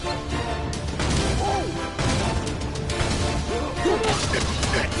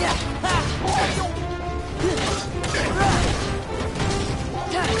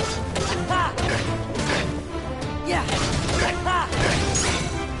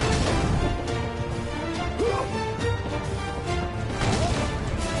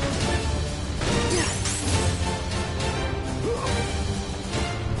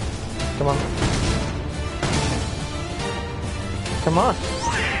 Come on. Come on.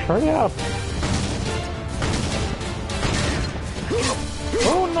 Hurry up.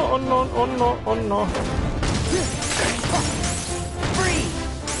 Oh no, oh no, oh no, oh no. Free!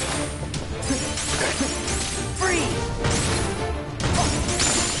 Free!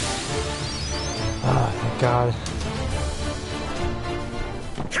 Oh, thank God.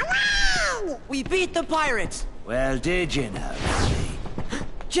 Come on! We beat the pirates! Well, did you know?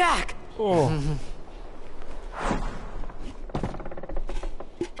 Jack! Oh.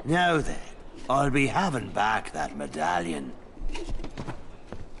 Now then, I'll be having back that medallion.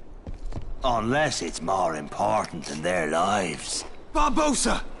 Unless it's more important than their lives.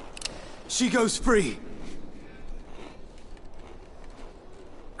 Barbosa! She goes free.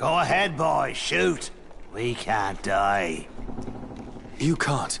 Go ahead, boy, shoot. We can't die. You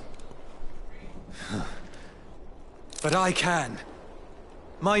can't. But I can.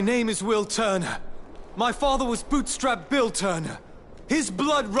 My name is Will Turner. My father was Bootstrap Bill Turner. His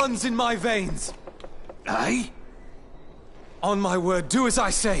blood runs in my veins. Aye? On my word, do as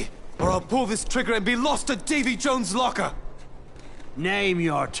I say, or I'll pull this trigger and be lost at Davy Jones' locker. Name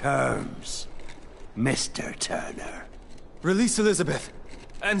your terms, Mr. Turner. Release Elizabeth,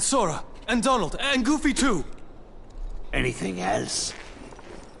 and Sora, and Donald, and Goofy too. Anything else?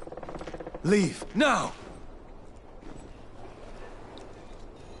 Leave, now!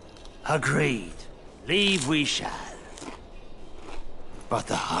 Agreed. Leave we shall. But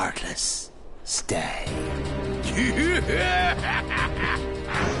the Heartless stay.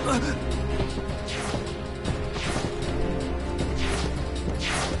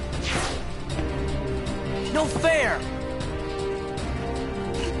 No fair!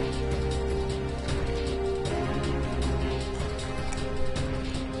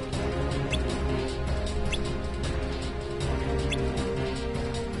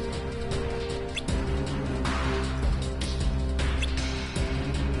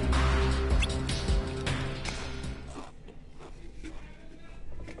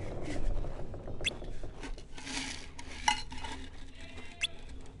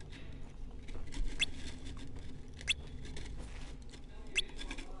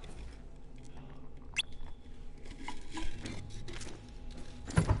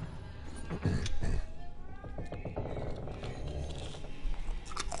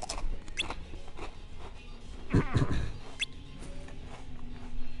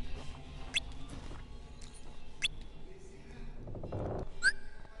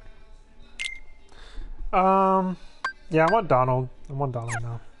 Yeah, I want Donald. I want Donald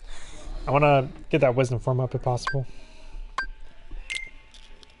now. I want to get that wisdom form up if possible.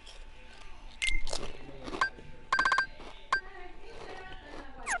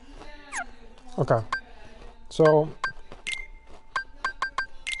 Okay. So,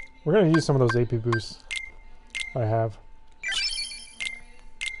 we're going to use some of those AP boosts I have.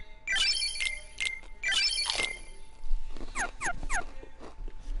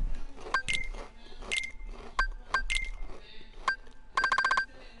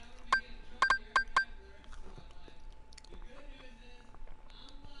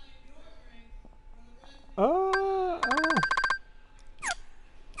 I don't know.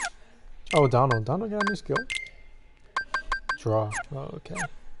 Oh, Donald. Donald got a new skill. Draw. Oh, okay.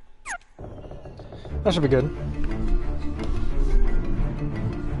 That should be good.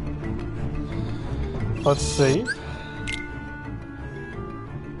 Let's save.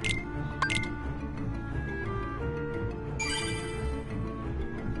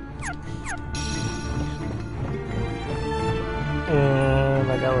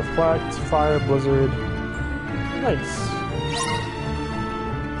 And I got Reflect, Fire, Blizzard. Nice.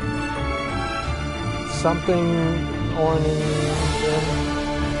 Something orange.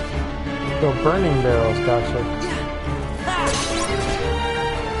 The burning barrels, gotcha.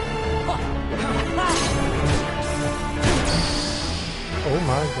 Oh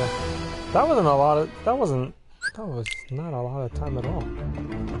my god. That wasn't a lot of that was not a lot of time at all.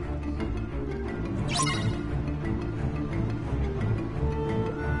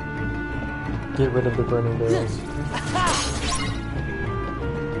 Get rid of the burning barrels.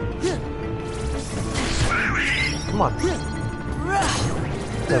 Come on.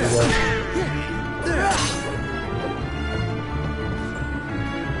 There we go.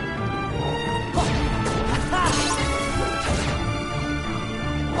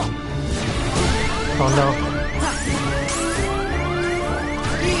 Oh no.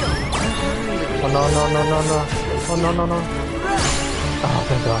 Oh no, no, no, no, no. Oh no, no, no. Oh,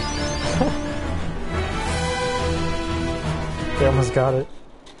 thank God. They almost got it.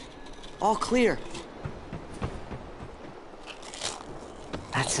 All clear.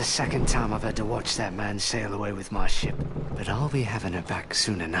 That's the second time I've had to watch that man sail away with my ship, but I'll be having her back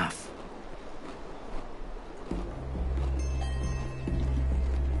soon enough.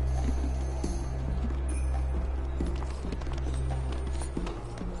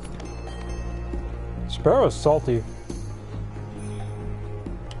 Sparrow's salty.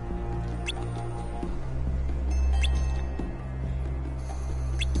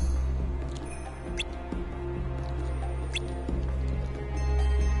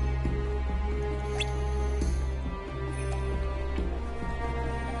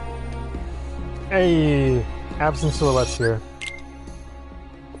 Hey, absent silhouettes here.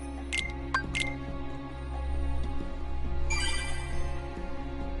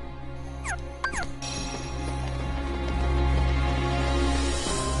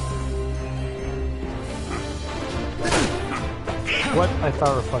 What? I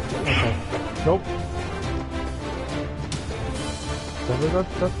thought reflected. Okay. Nope.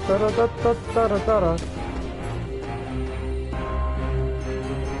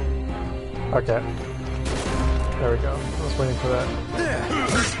 Okay. There we go. I was waiting for that.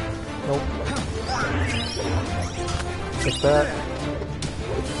 Nope. Take that.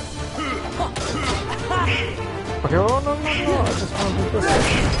 Okay, oh no, no, no. I just want to do this.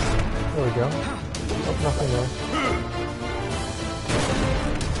 There we go. Oh, nothing there.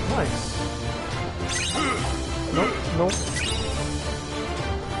 Nice. Nope, nope.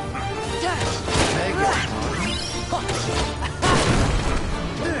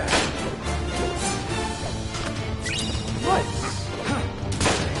 Nice.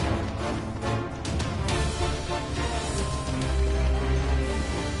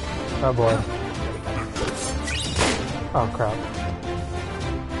 Oh boy. Oh crap.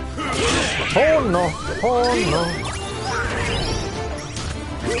 Oh no! Oh no!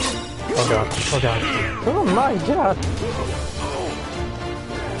 Oh god, oh god. Oh my god!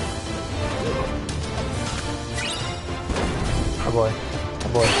 Oh boy, oh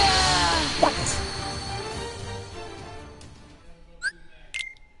boy. What?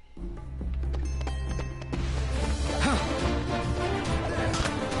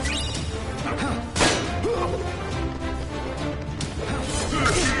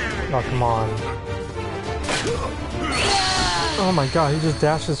 Oh, come on. Oh my god, he just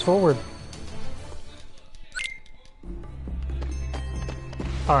dashes forward.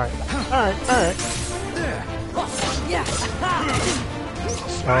 Alright, alright, alright.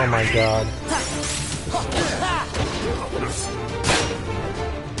 Oh my god.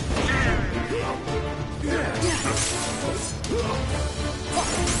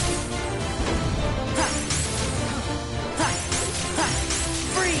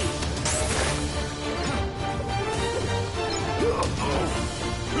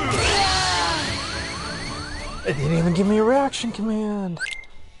 It didn't even give me a reaction command.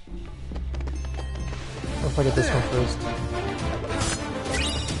 What if I get this one first?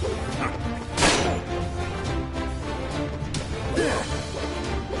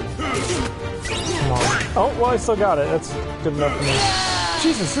 Come on. Oh, well, I still got it. That's good enough for me.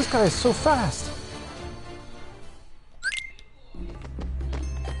 Jesus, this guy is so fast.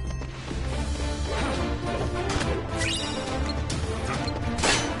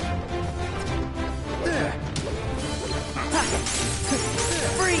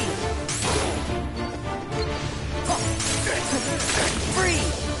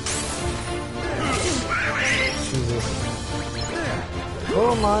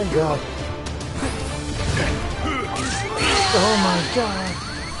 Oh my god. Oh my god.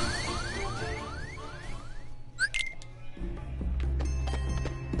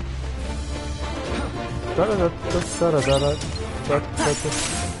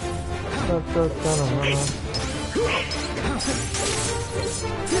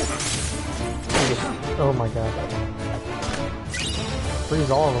 Oh my god.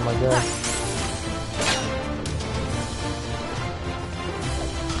 Freeze all of them, I guess.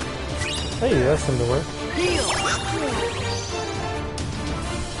 Hey, that seemed to work.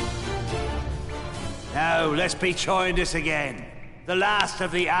 Now, let's be trying this again. The last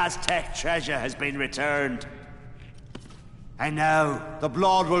of the Aztec treasure has been returned. And now, the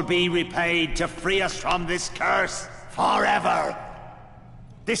blood will be repaid to free us from this curse forever.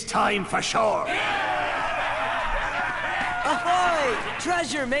 This time for sure. Ahoy!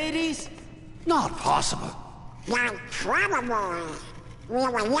 Treasure, mateys! Not possible. Not probable.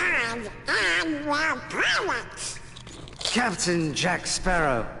 We're alive and we're pirates. Captain Jack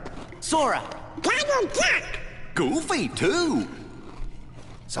Sparrow. Sora! Double Jack! Goofy, too.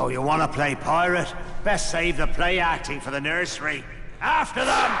 So you want to play pirate? Best save the play acting for the nursery. After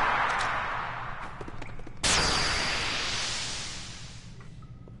them!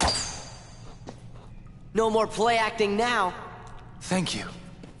 No more play acting now. Thank you,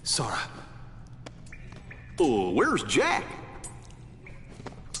 Sora. Oh, where's Jack?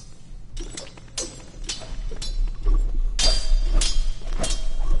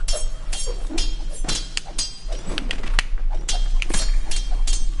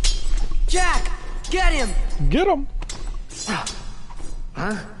 Jack! Get him! Get him!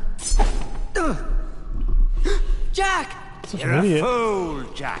 Huh? Jack! Such You're an a idiot. fool,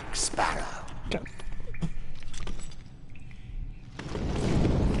 Jack Sparrow. God.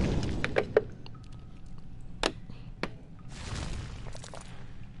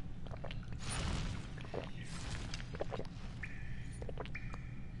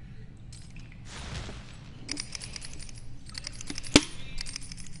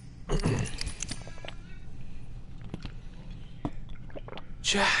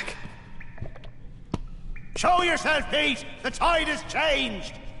 Jack. Show yourself, Pete! The tide has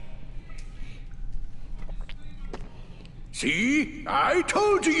changed! See? I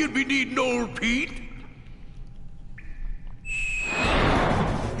told you you'd be needing old Pete.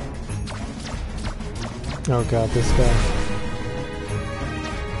 Oh god, this guy.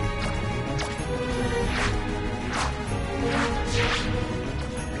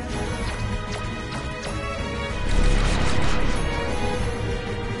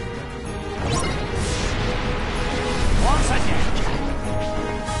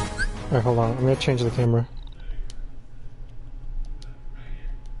 Alright, hold on. I'm gonna change the camera.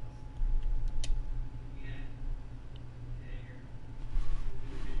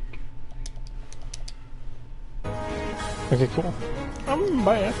 Okay, cool. I'm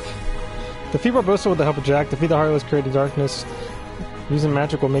back. Defeat Barbossa with the help of Jack. Defeat the Heartless, create the darkness. Using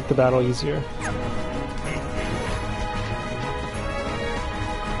magic will make the battle easier.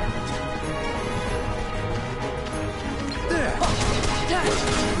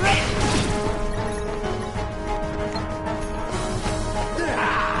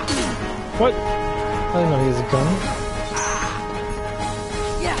 What? I didn't know he was a gun.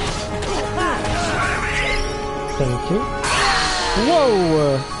 Thank you.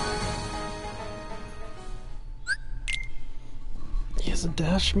 Whoa! He has a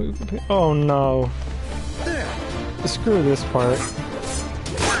dash move. Oh no. Screw this part.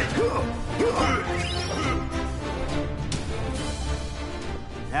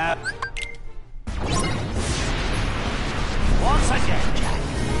 Now, once again, Jack.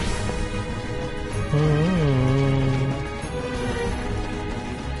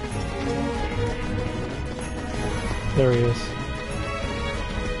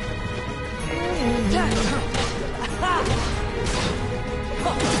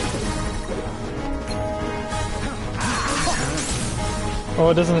 Oh,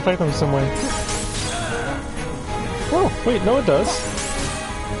 it doesn't affect them the same way. Oh, wait, no it does.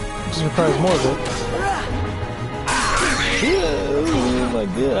 It just requires more of it. Oh my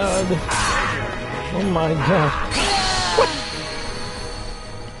god. Oh my god. What?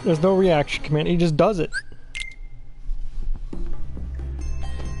 There's no reaction command, he just does it.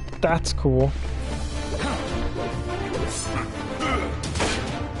 That's cool.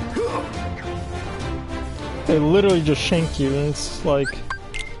 They literally just shank you, and it's like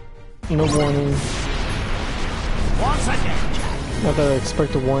no warning. Not that I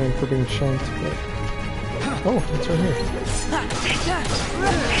expect a warning for being shanked, but oh, it's right here.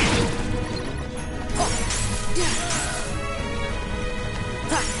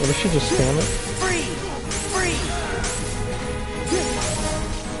 What if she just spam it?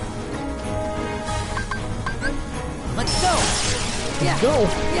 Let's go. Let's go.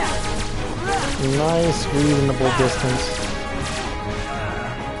 Nice, reasonable distance.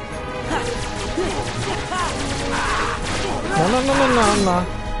 No, no, no, no, no, no.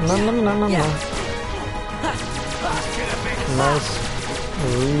 No, no, no, no, no. Nice,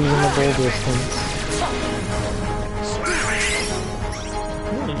 reasonable distance.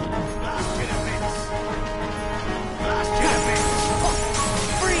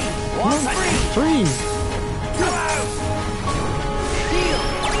 Freeze!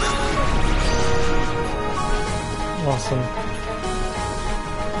 Awesome.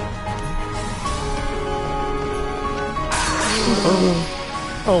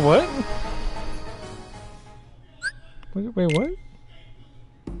 Oh, what? Wait, what?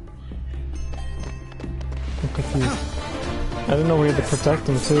 I'm confused. I didn't know we had to protect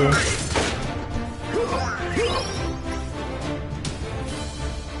him too.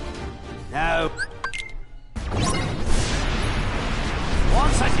 No.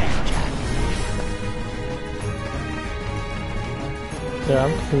 Once again, Jack. Yeah,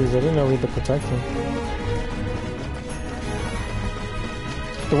 I'm confused. I didn't know we had to protect him.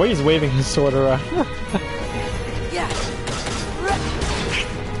 The way he's waving his sword around.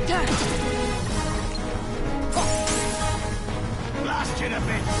 Blast you to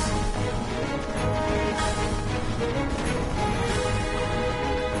bits.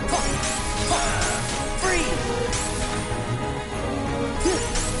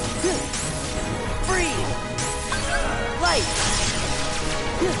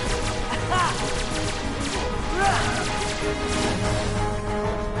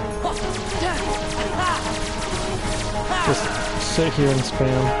 Just sit here and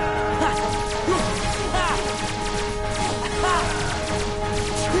spam.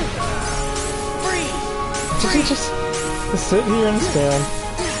 Just sit here and spam.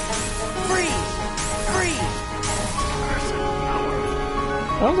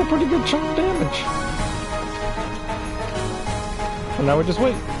 That was a pretty good chunk of damage. And now we just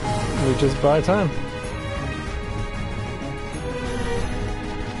wait. We just buy time.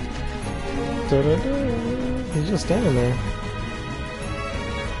 Da-da-da. He's just standing there.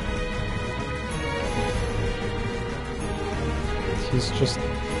 He's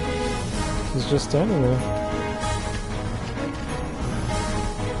just standing there.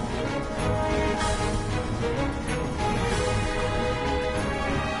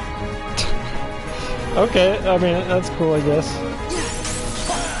 Okay, I mean, that's cool, I guess.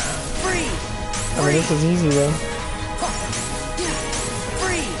 I mean, this is easy though.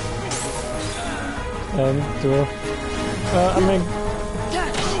 And I mean,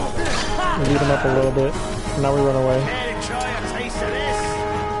 beat him up a little bit. Now we run away.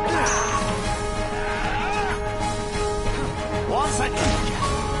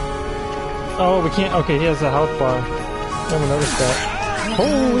 Oh, we can't. Okay, he has a health bar. Never noticed that.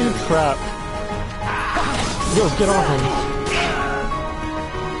 Holy crap! Yo, get off him!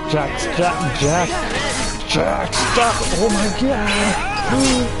 Jack, stop! Oh my god!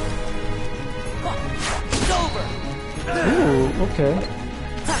 Ooh, okay.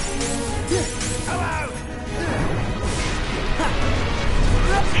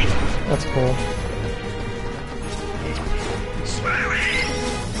 That's cool.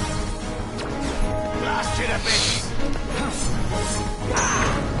 Blast you to bits.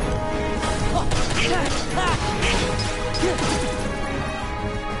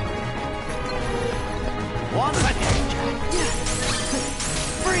 Once again, Jack.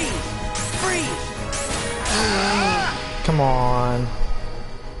 Freeze! Come on.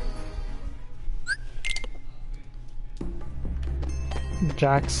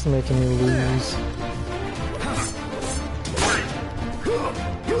 Jack's making me lose.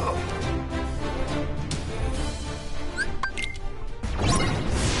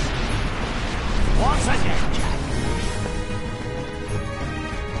 Once again, Jack.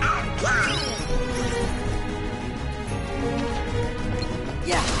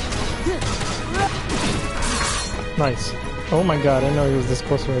 Nice. Oh my god, I didn't know he was this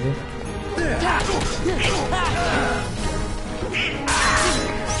close already.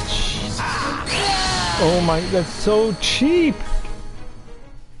 Jesus. Oh my, that's so cheap!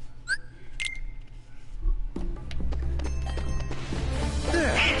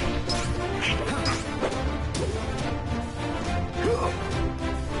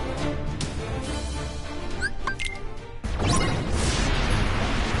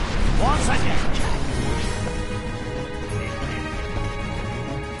 Once again, Jack.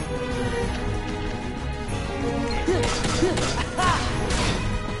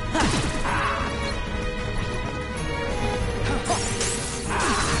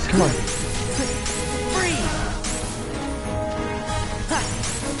 Come on. Free!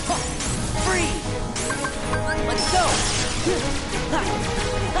 Free! Let's go!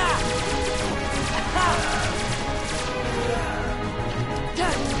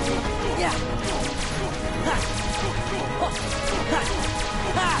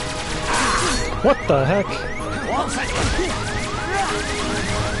 What the heck? Once again.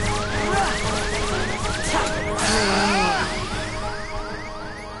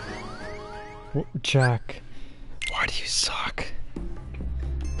 Jack, why do you suck?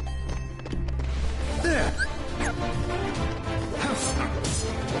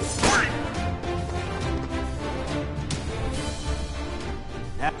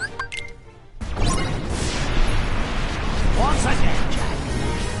 Once again, Jack.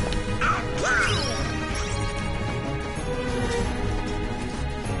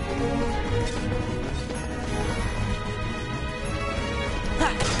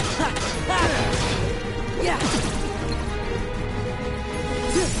 Yeah!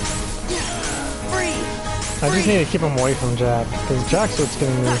 Free! I just need to keep him away from Jack, because Jack's what's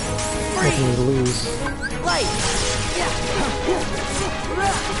getting me, making me lose. Light! Yeah!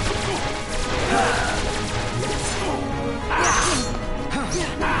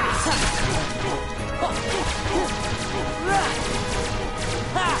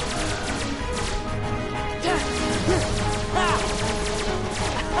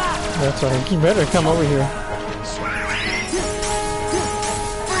 That's right, you better come over here.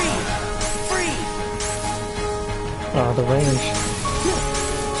 Free! Free! Oh, the range.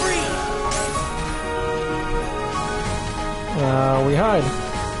 Free! We hide.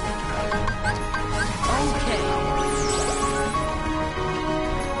 Okay.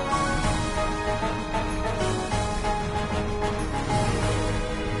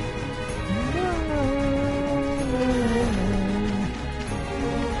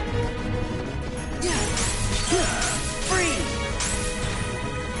 Free!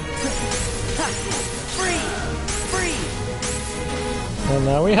 Free! Free! And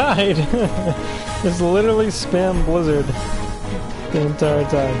now we hide. It's literally spam Blizzard the entire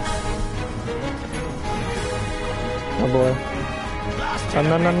time. Oh boy. Oh,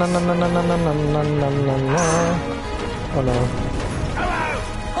 no, no, no, no, no, no, no, no, no, no, no, no, no. Oh no.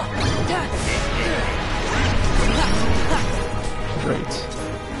 Great.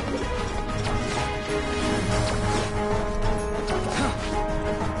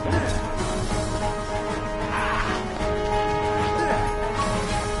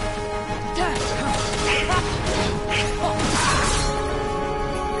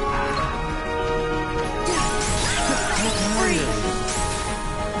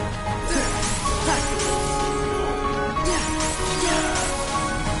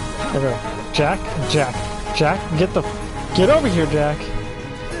 Okay. Jack, get over here, Jack.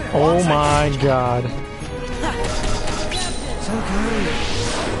 Oh my god.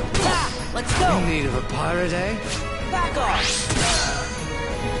 Let's go! In need of a pirate, eh? Back off!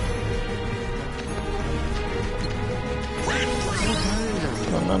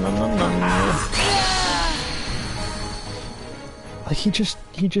 No, no, no, no, no, no. Like he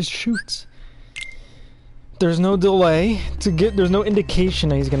just shoots. There's no delay to get. There's no indication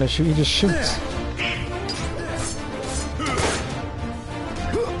that he's gonna shoot. He just shoots.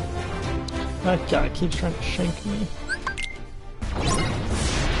 That guy keeps trying to shank me.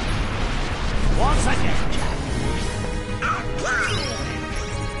 Once again, Jack.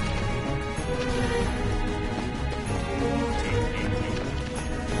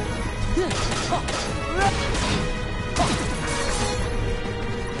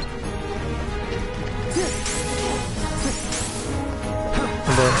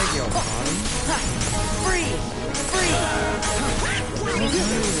 Free! Free!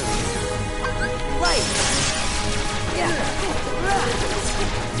 Light! Yeah!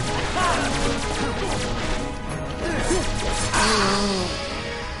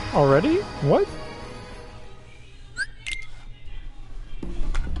 Already? What?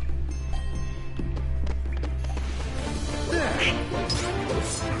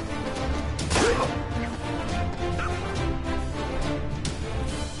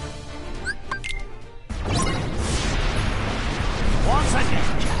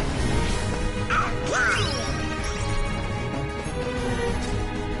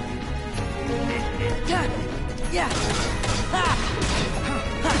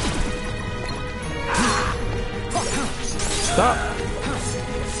 Stop.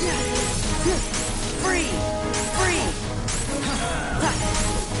 Free! Free!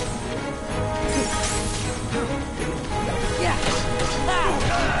 Yeah!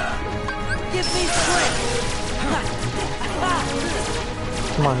 Give me strength!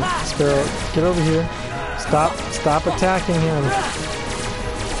 Come on, Sparrow, get over here. Stop attacking him.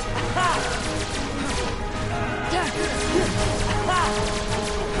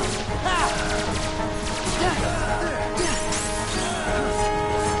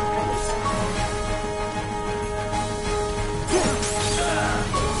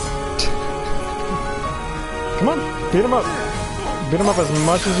 Come on, beat him up. Beat him up as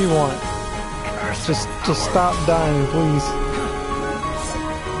much as you want. Just stop dying, please.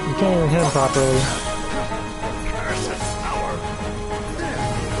 You can't even hit him properly.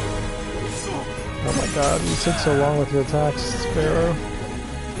 Oh my god, you took so long with your attacks, Sparrow.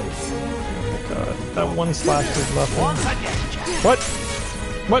 Oh my god, that one slash is nothing. What?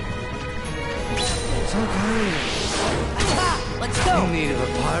 What? It's okay. Let's go! In need of a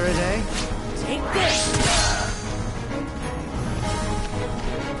pirate, eh? Take this!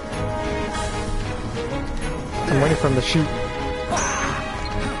 I'm waiting for him to shoot.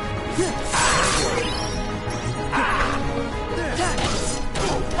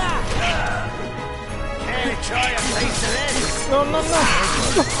 No, no, no!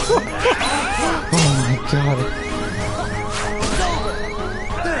 Oh my god.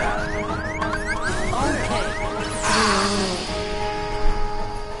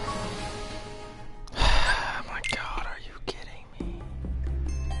 Oh my god, are you kidding me?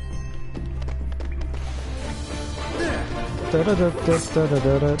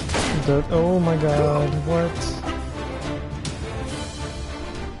 Oh my god, what?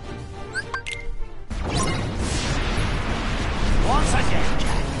 Once again,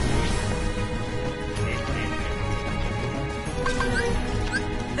 Jack.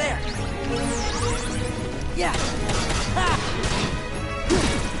 There! Yeah! Ha!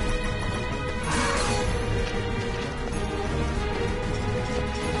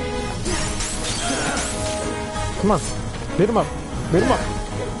 Come on, beat him up, beat him up.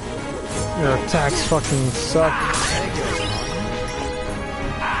 Your attacks fucking suck.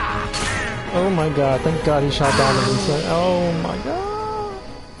 Oh my god, thank god he shot down and said, oh my god.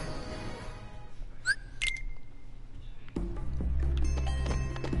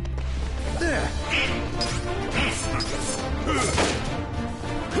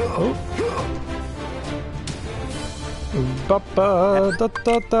 Oh. Ba-ba, da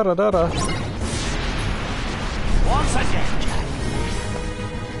da da da da da. Once again, Jack.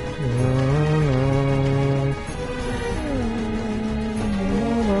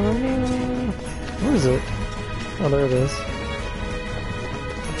 Where is it? Oh, there it is.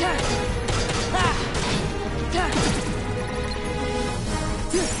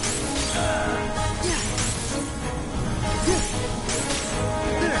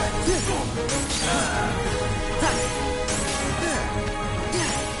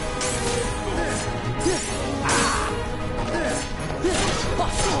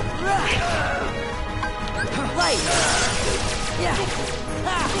 Light! Yeah!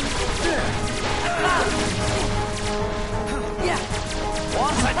 Yeah!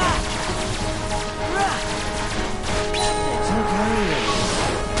 Once again. It's okay.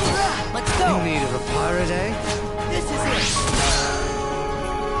 Let's go! In need of a pirate, eh? This is it!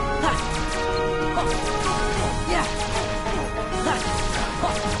 Ha! Oh. Yeah! Ha!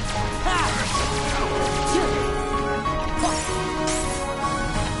 Oh. Ha!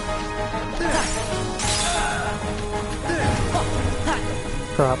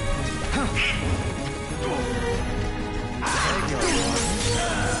 Crap.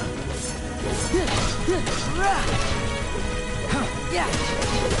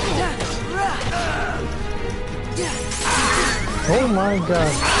 Oh my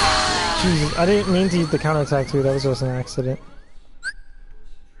god. Jesus, I didn't mean to use the counterattack too, that was just an accident.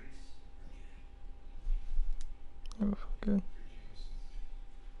 Oh, good.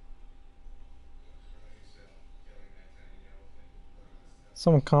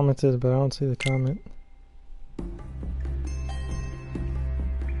 Someone commented, but I don't see the comment.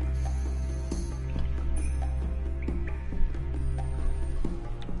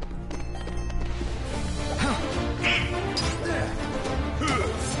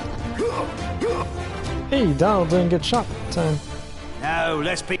 Hey, Donald didn't get shot that time. Now,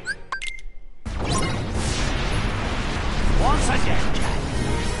 let's be... Once again, Jack.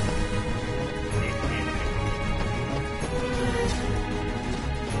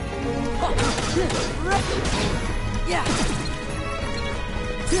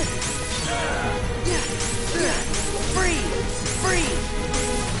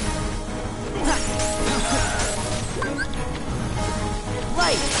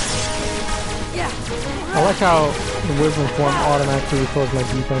 like how the wisdom form automatically refills my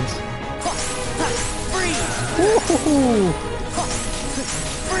defense. Woohoo!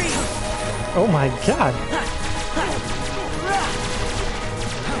 Oh my god!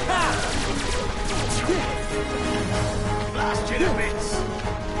 Blast you to bits.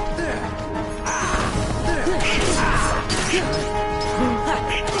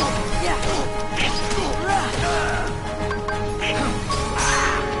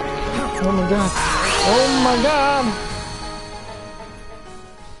 Oh my god! Oh my god!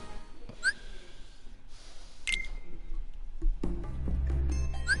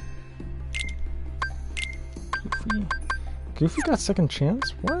 Goofy got second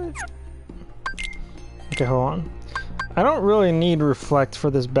chance? What? Okay, hold on. I don't really need Reflect for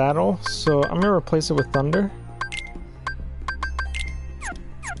this battle, so I'm gonna replace it with Thunder.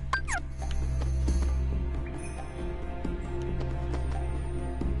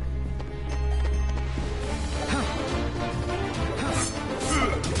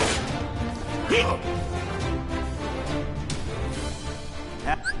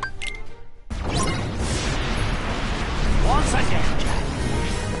 Once again, Jack.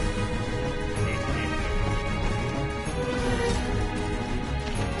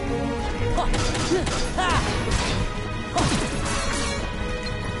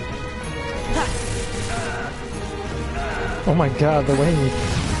 Oh my god, the way he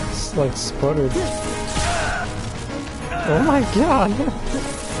like sputtered. Oh my god!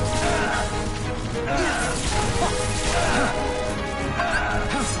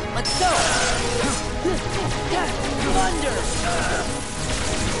 Let's go! Thunder!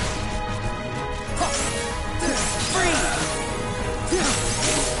 Free!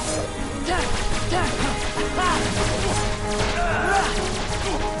 Yeah,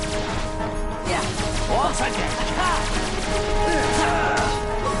 Once again.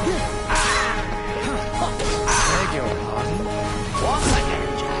 Beg your pardon? Once again,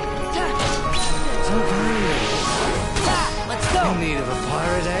 Jack. It's okay. let's go! In need of a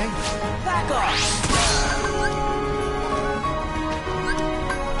pirate, eh? Back off!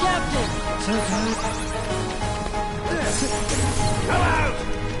 Captain! It's okay. Come out!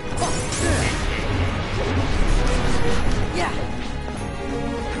 Yeah!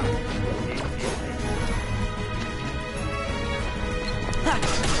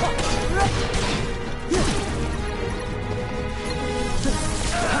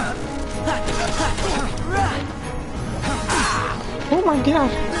 Oh my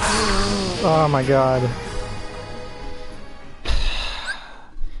god! Oh my god.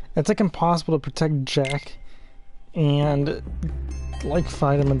 It's like impossible to protect Jack and like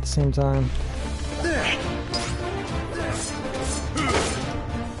fight him at the same time.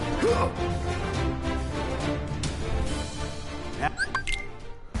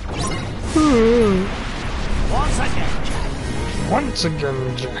 Once again, Jack. Once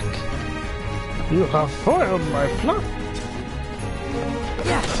again, Jack. You have foiled my plot.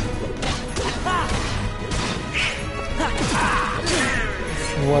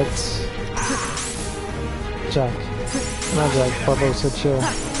 What? Jack. Not Jack, Bubbo said chill.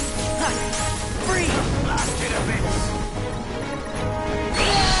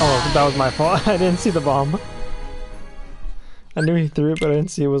 Oh, that was my fault. I didn't see the bomb. I knew he threw it, but I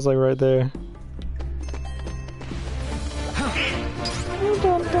didn't see it was like right there.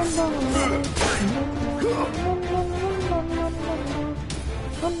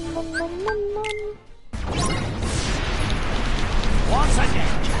 Once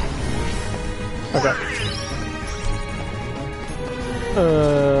again, Jack. Okay.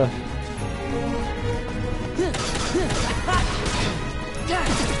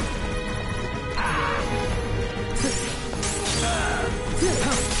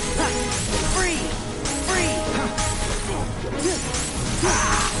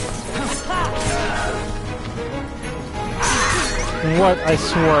 What? I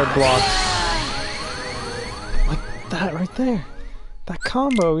swore I blocked. Like that right there. That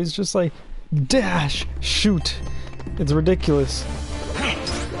combo is just like dash, shoot. It's ridiculous.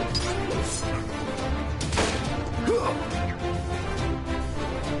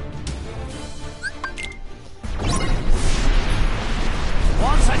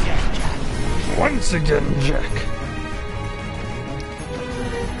 Once again, Jack. Once again, Jack.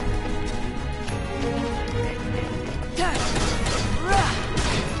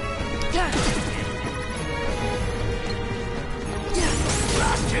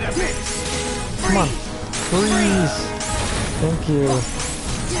 Come on, freeze. Thank you.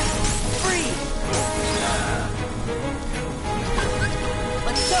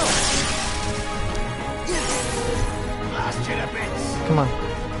 Let's go! Blast you to bits. Come on.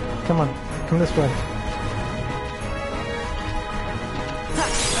 Come on. Come this way.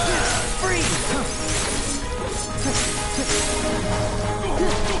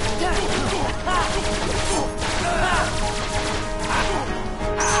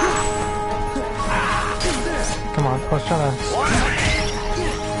 Come on, I was trying to...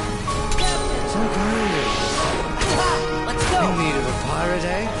 Let's go! In need of a pirate,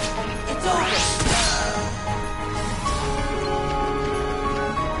 eh? It's over!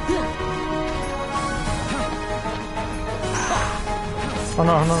 Oh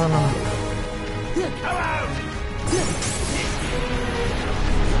no, no, no, no. Come out!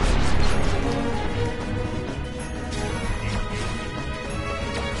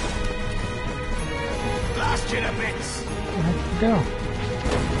 Blast you to bits! Go.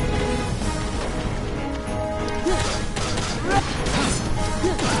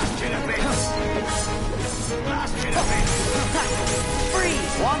 Blast you to bits! Blast you to bits!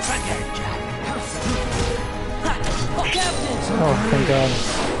 Freeze! Once again, Jack. Captain! Oh, thank God.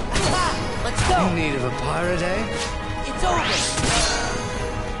 Let's go! In need of a pirate, eh? It's over!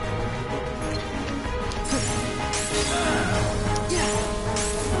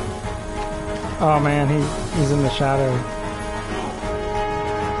 Oh man, he's in the shadow.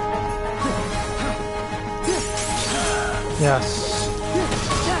 Yes.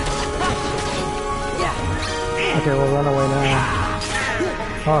 Okay, we'll run away now.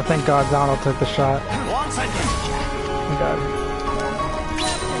 Oh, thank God Donald took the shot. Once again, Jack. Thank God.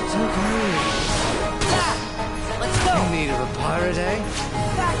 Let's go! In need of a pirate, eh?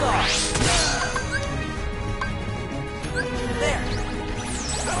 Back off! There!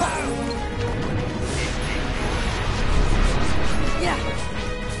 Yeah!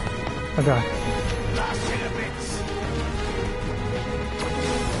 Okay. Blast you to bits!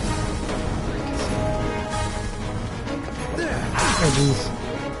 Oh jeez.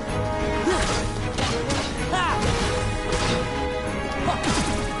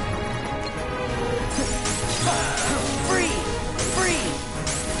 Free! Free!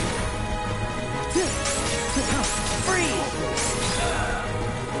 Free!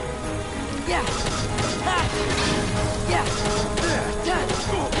 Yeah! Yeah!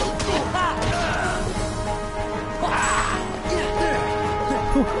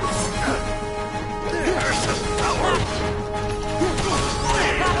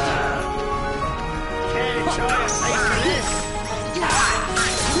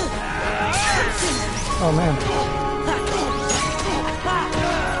 Oh man.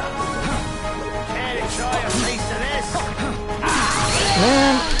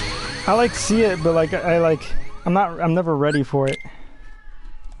 Man, I like see it, but like I'm never ready for it.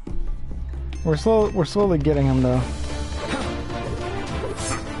 We're slowly getting him though.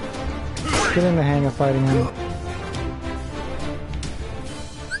 Getting the hang of fighting him.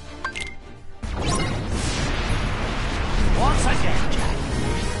 Once again, Jack.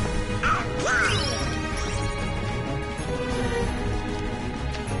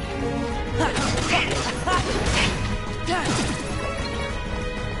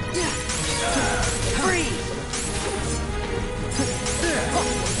 Free!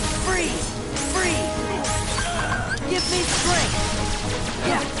 Free! Free! Give me strength!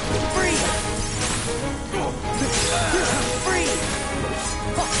 Yeah! Free! Free!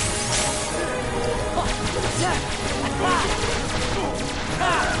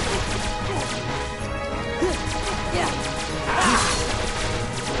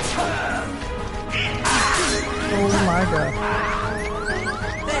 Oh my God.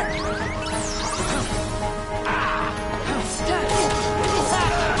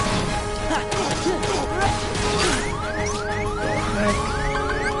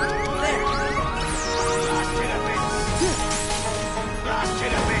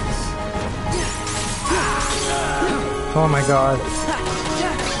 Oh my God.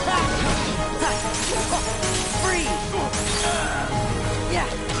 Free! Yeah!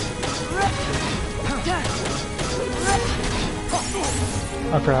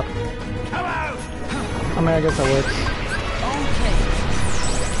 Oh crap. Come out! I mean, I guess that works. Okay.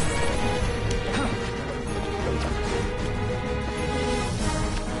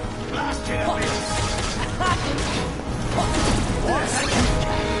 Blast you to bits!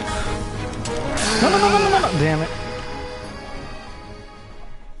 No, no, no, no, no, no, no. Damn it.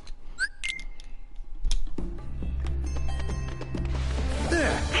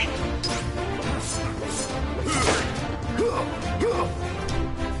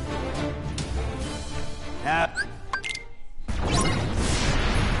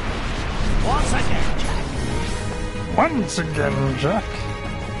 Once again, Jack. Once again, Jack.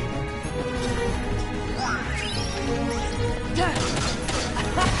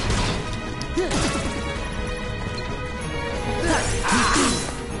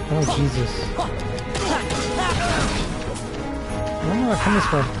 Oh, Jesus. Oh, come this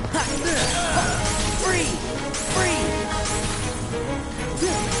way. Free! Free!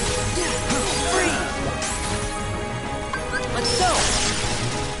 Free! Let's go!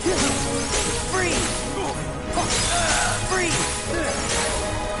 Free! Free!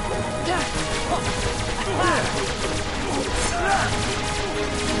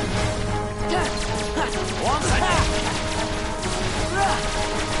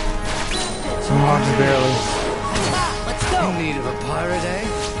 Some logs barely. Let's go! In need of a pirate, eh?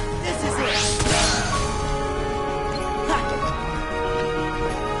 This is it!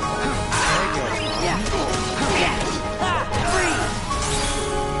 Yeah! Yeah! Free!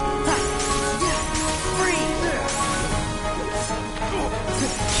 Free! Free!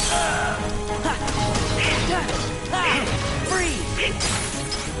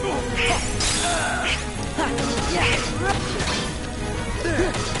 Yeah!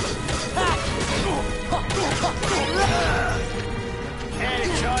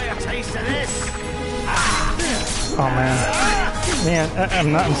 Enjoy a taste of this. Oh man,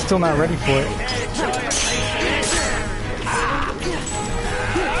 I'm still not ready for it. Enjoy a taste of this.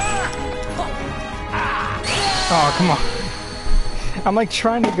 Oh come on! I'm like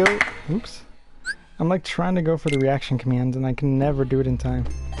trying to go. Oops. I'm like trying to go for the reaction commands, and I can never do it in time.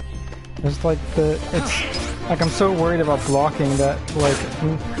 It's like it's like I'm so worried about blocking that like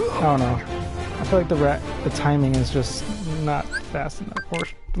I don't know. I feel like the timing is just not fast enough or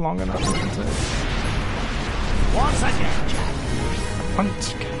long enough. Once again, Jack.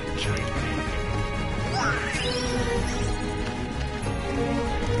 Once again, Jack.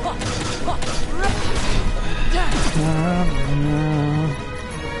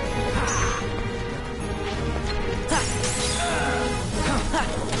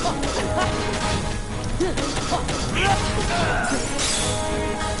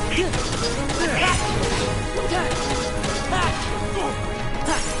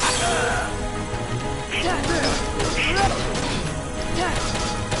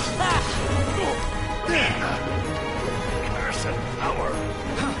 Person power.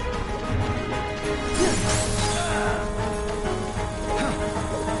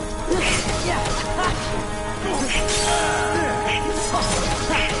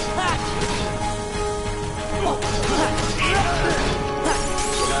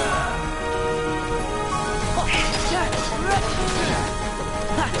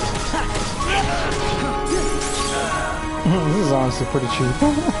 This is honestly pretty cheap.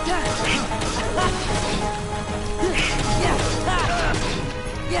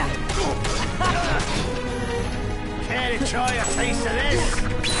 Can't enjoy a taste of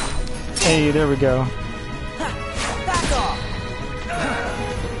this. Hey, there we go. Back off!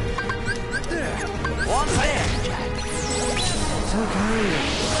 Once again, Jack.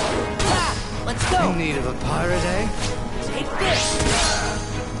 Let's go! In need of a pirate, eh? Take this!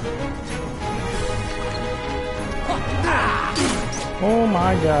 Oh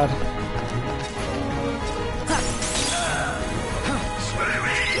my god.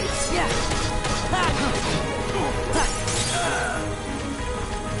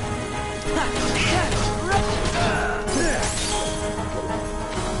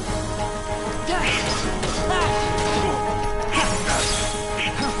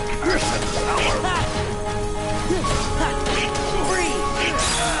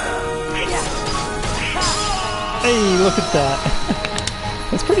 Hey, look at that.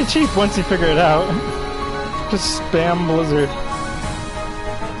 It's pretty cheap once you figure it out. Just spam Blizzard.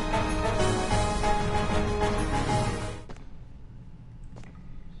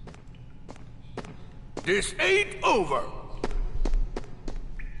 This ain't over.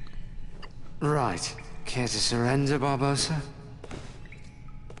 Right. Care to surrender, Barbosa?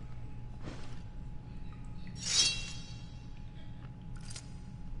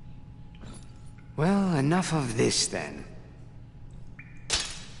 Well, enough of this then.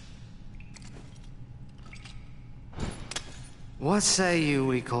 What say you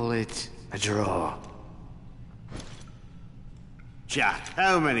we call it a draw? Jack,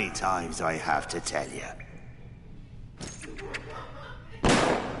 how many times I have to tell you?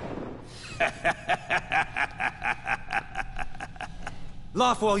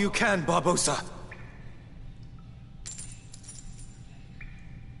 Laugh while you can, Barbosa.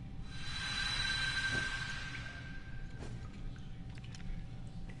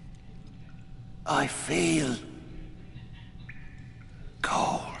 I feel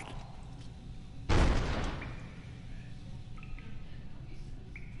cold.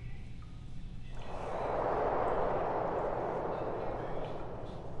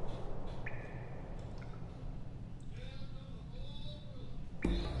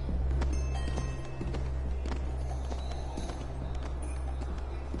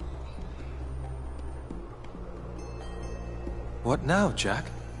 What now, Jack?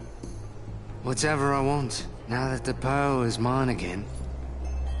 Whatever I want, now that the pearl is mine again.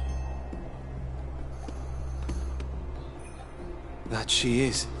 That she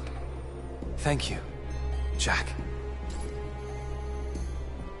is. Thank you, Jack.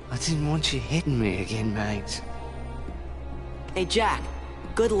 I didn't want you hitting me again, mate. Hey, Jack.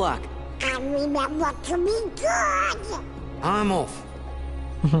 Good luck. And remember to be good. I'm off.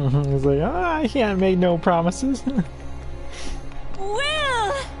 He's like, I can't make no promises.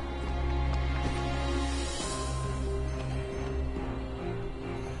 Will!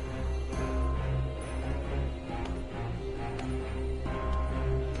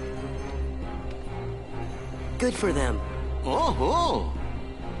 Good for them. Uh-huh.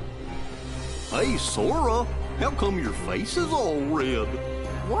 Hey, Sora, how come your face is all red?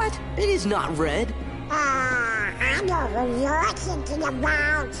 What? It is not red. I know who you're thinking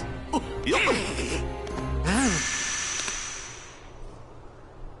about. Yep.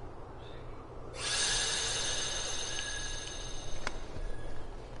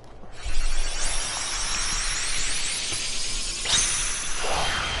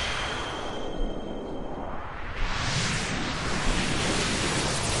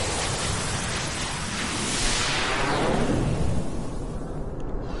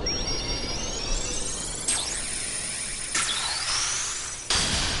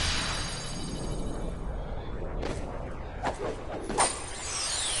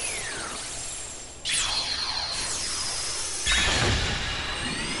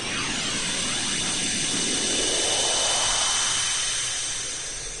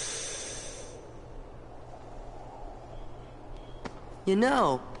 You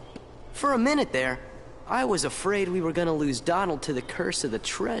know, for a minute there, I was afraid we were gonna lose Donald to the curse of the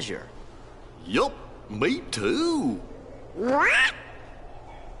treasure. Yup, me too. What?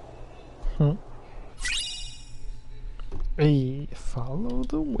 Hey, follow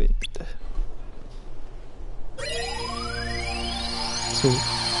the wind. Sweet.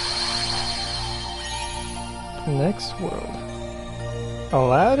 Next world.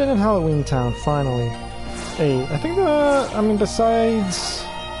 Aladdin and Halloween Town, finally. Hey, I think besides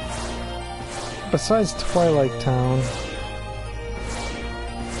Twilight Town, I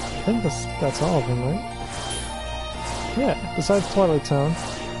think that's all of them, right? Yeah, besides Twilight Town.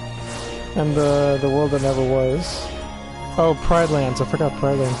 And the world that never was. Oh, Pride Lands. I forgot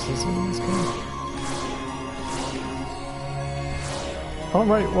Pride Lands is in this game.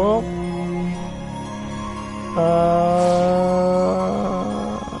 Alright, well...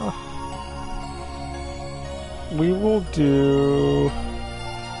 we will do...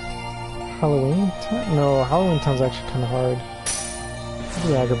 Halloween Town? No, Halloween Town's actually kind of hard.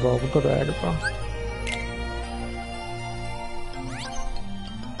 We'll do Agrabah. We'll go to Agrabah.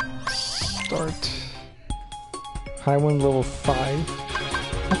 Start. Highwind level 5.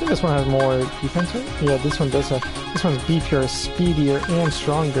 I think this one has more defense, right? Yeah, this one does have. This one's beefier, speedier, and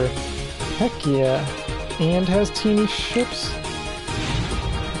stronger. Heck yeah. And has teeny ships.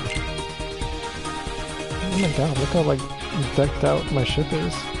 Oh my god, look how like decked out my ship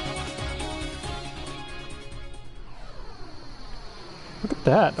is. Look at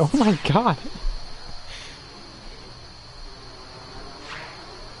that. Oh my god.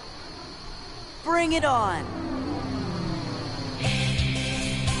 Bring it on!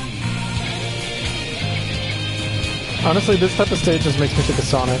 Honestly, this type of stage just makes me think of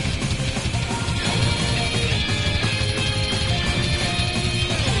Sonic.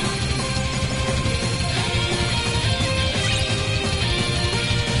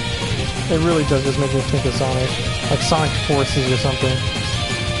 It really does just make me think of Sonic. Like Sonic Forces or something.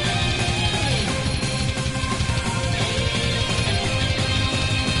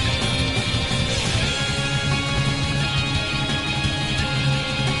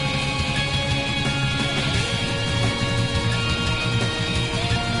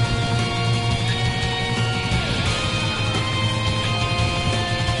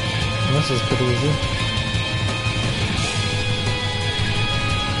 This is pretty easy.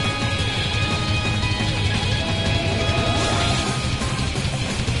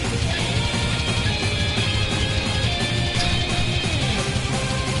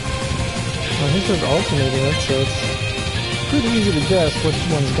 Well, he's just alternating it, so it's pretty easy to guess which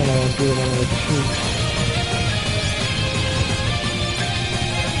one's gonna be the one with the truth.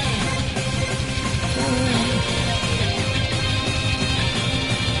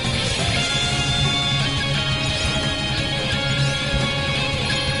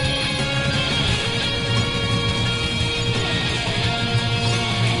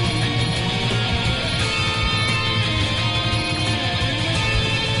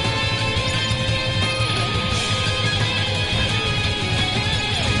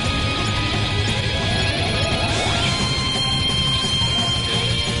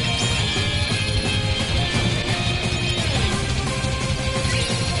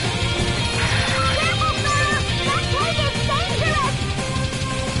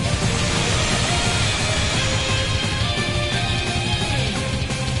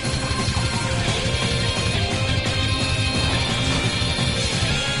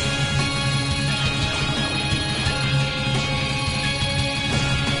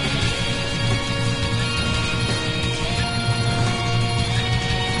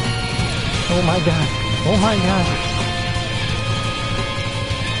 my god. Oh my god.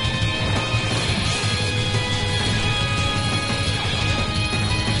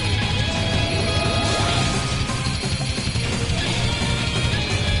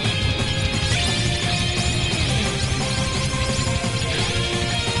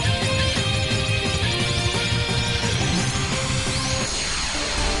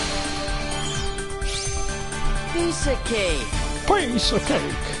 Piece of cake. Piece of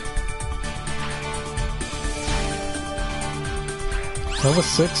cake. Level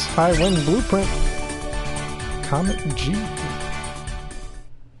 6 High Wind Blueprint. Comet G.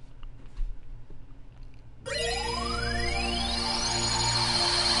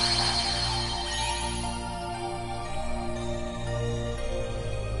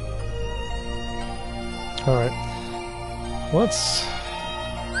 Alright. Let's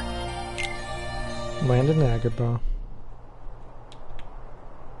land in Agrabah.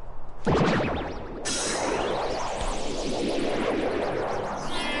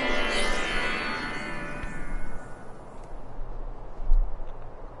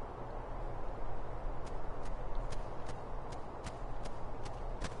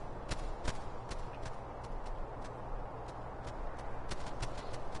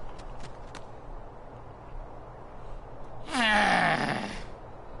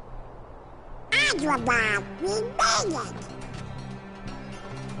 Agrabah, we made it.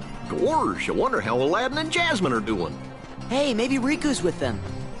 Gorge, I wonder how Aladdin and Jasmine are doing. Hey, maybe Riku's with them.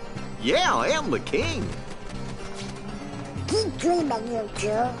 Yeah, I am the king. Keep dreaming, you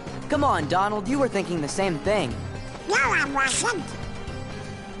two. Come on, Donald, you were thinking the same thing. No, I wasn't.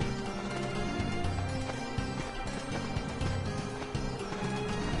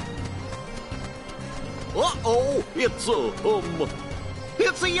 Uh-oh, it's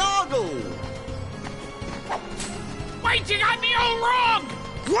a Iago. Wait, you got me all wrong!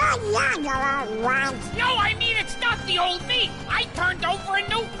 You're young, all right. No, I mean it's not the old me. I turned over a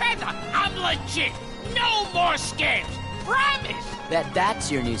new feather. I'm legit. No more scams. Promise. That's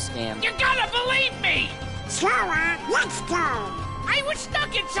your new scam. You gotta believe me. So, let's go. I was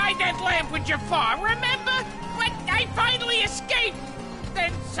stuck inside that lamp with Jafar, remember? But I finally escaped.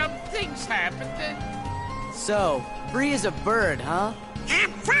 Then some things happened and... So, free as a bird, huh?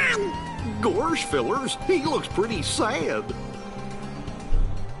 Have fun. Gorge fillers, he looks pretty sad.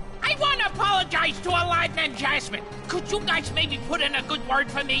 I want to apologize to Aladdin and Jasmine. Could you guys maybe put in a good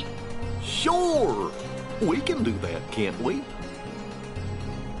word for me? Sure. We can do that, can't we?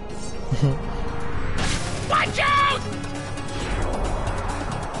 Watch out!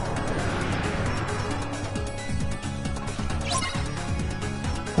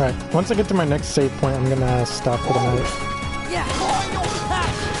 Alright, once I get to my next save point, I'm gonna stop for the night. Yeah.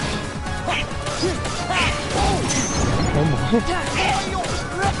 Oh my.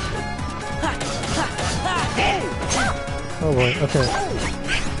 Oh boy, okay.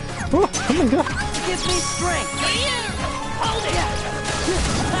 Oh my god! Give me strength. Hold it!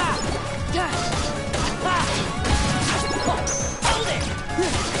 Hold it!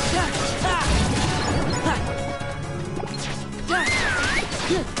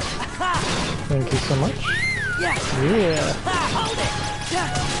 Thank you so much. Yeah. Yeah. Hold it!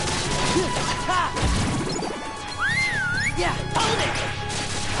 Yeah. Hold it!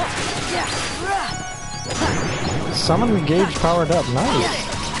 Yeah. Summon the gauge powered up. Nice.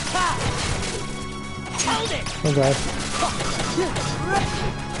 Hold it! Oh god.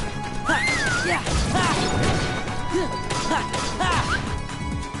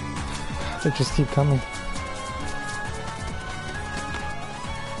 They just keep coming.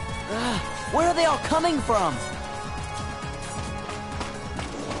 Where are they all coming from?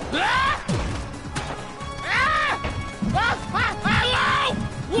 Ah! Ah! Hello!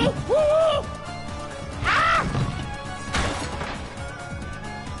 Woo! Woo! Ah!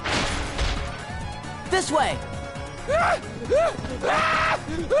 This way!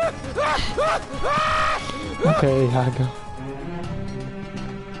 Okay, Iago.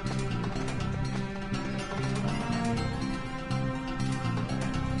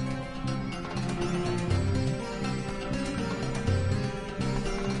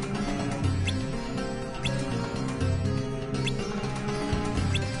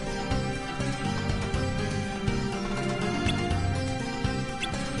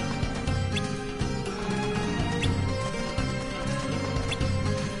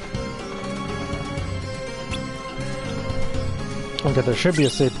 Okay, there should be a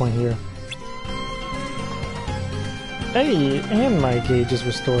save point here. Hey, and my gauge is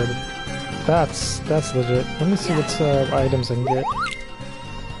restored. That's legit. Let me see what items I can get.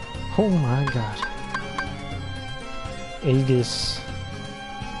 Oh my god. Aegis.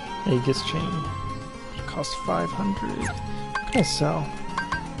 Aegis chain. Cost 500. What can I sell?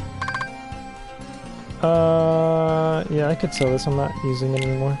 Yeah, I could sell this. I'm not using it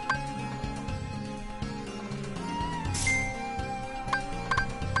anymore.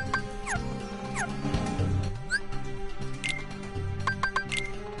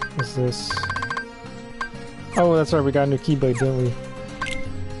 What's this? Oh, that's right. We got a new keyblade, didn't we?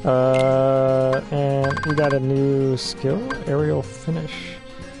 And we got a new skill, aerial finish.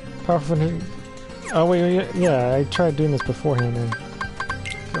 Powerful finish. Oh wait, yeah, I tried doing this beforehand. And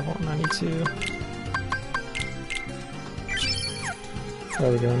hold on, I need to.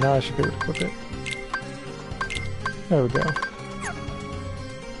 There we go. Now I should be able to clip it. There we go.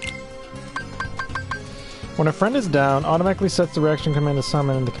 When a friend is down, automatically sets the reaction command to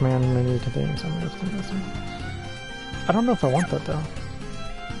summon in the command menu containing summon. I don't know if I want that though.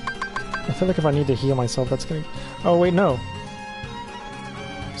 I feel like if I need to heal myself, that's gonna... Oh wait, no.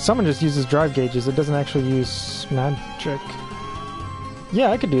 Summon just uses drive gauges. It doesn't actually use magic.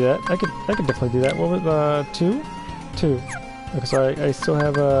 Yeah, I could do that. I could definitely do that. What was 2? 2. Okay, so I still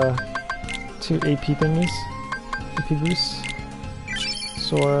have 2 AP thingies. AP boosts.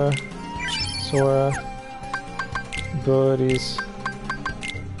 Sora. Abilities.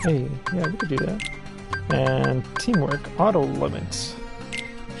 Hey, yeah, we could do that. And teamwork. Auto limits.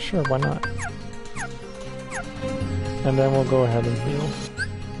 Sure, why not? And then we'll go ahead and heal.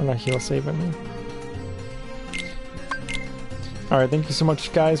 Or not heal, save, I mean. Alright, thank you so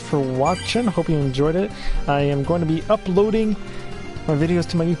much guys for watching. Hope you enjoyed it. I am going to be uploading my videos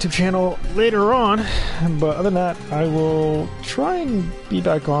to my YouTube channel later on. But other than that, I will try and be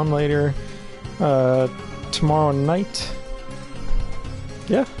back on later tomorrow night.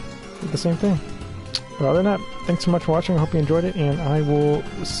 Yeah, the same thing. But other than that, thanks so much for watching. I hope you enjoyed it, and I will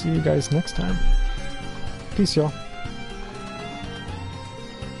see you guys next time. Peace, y'all.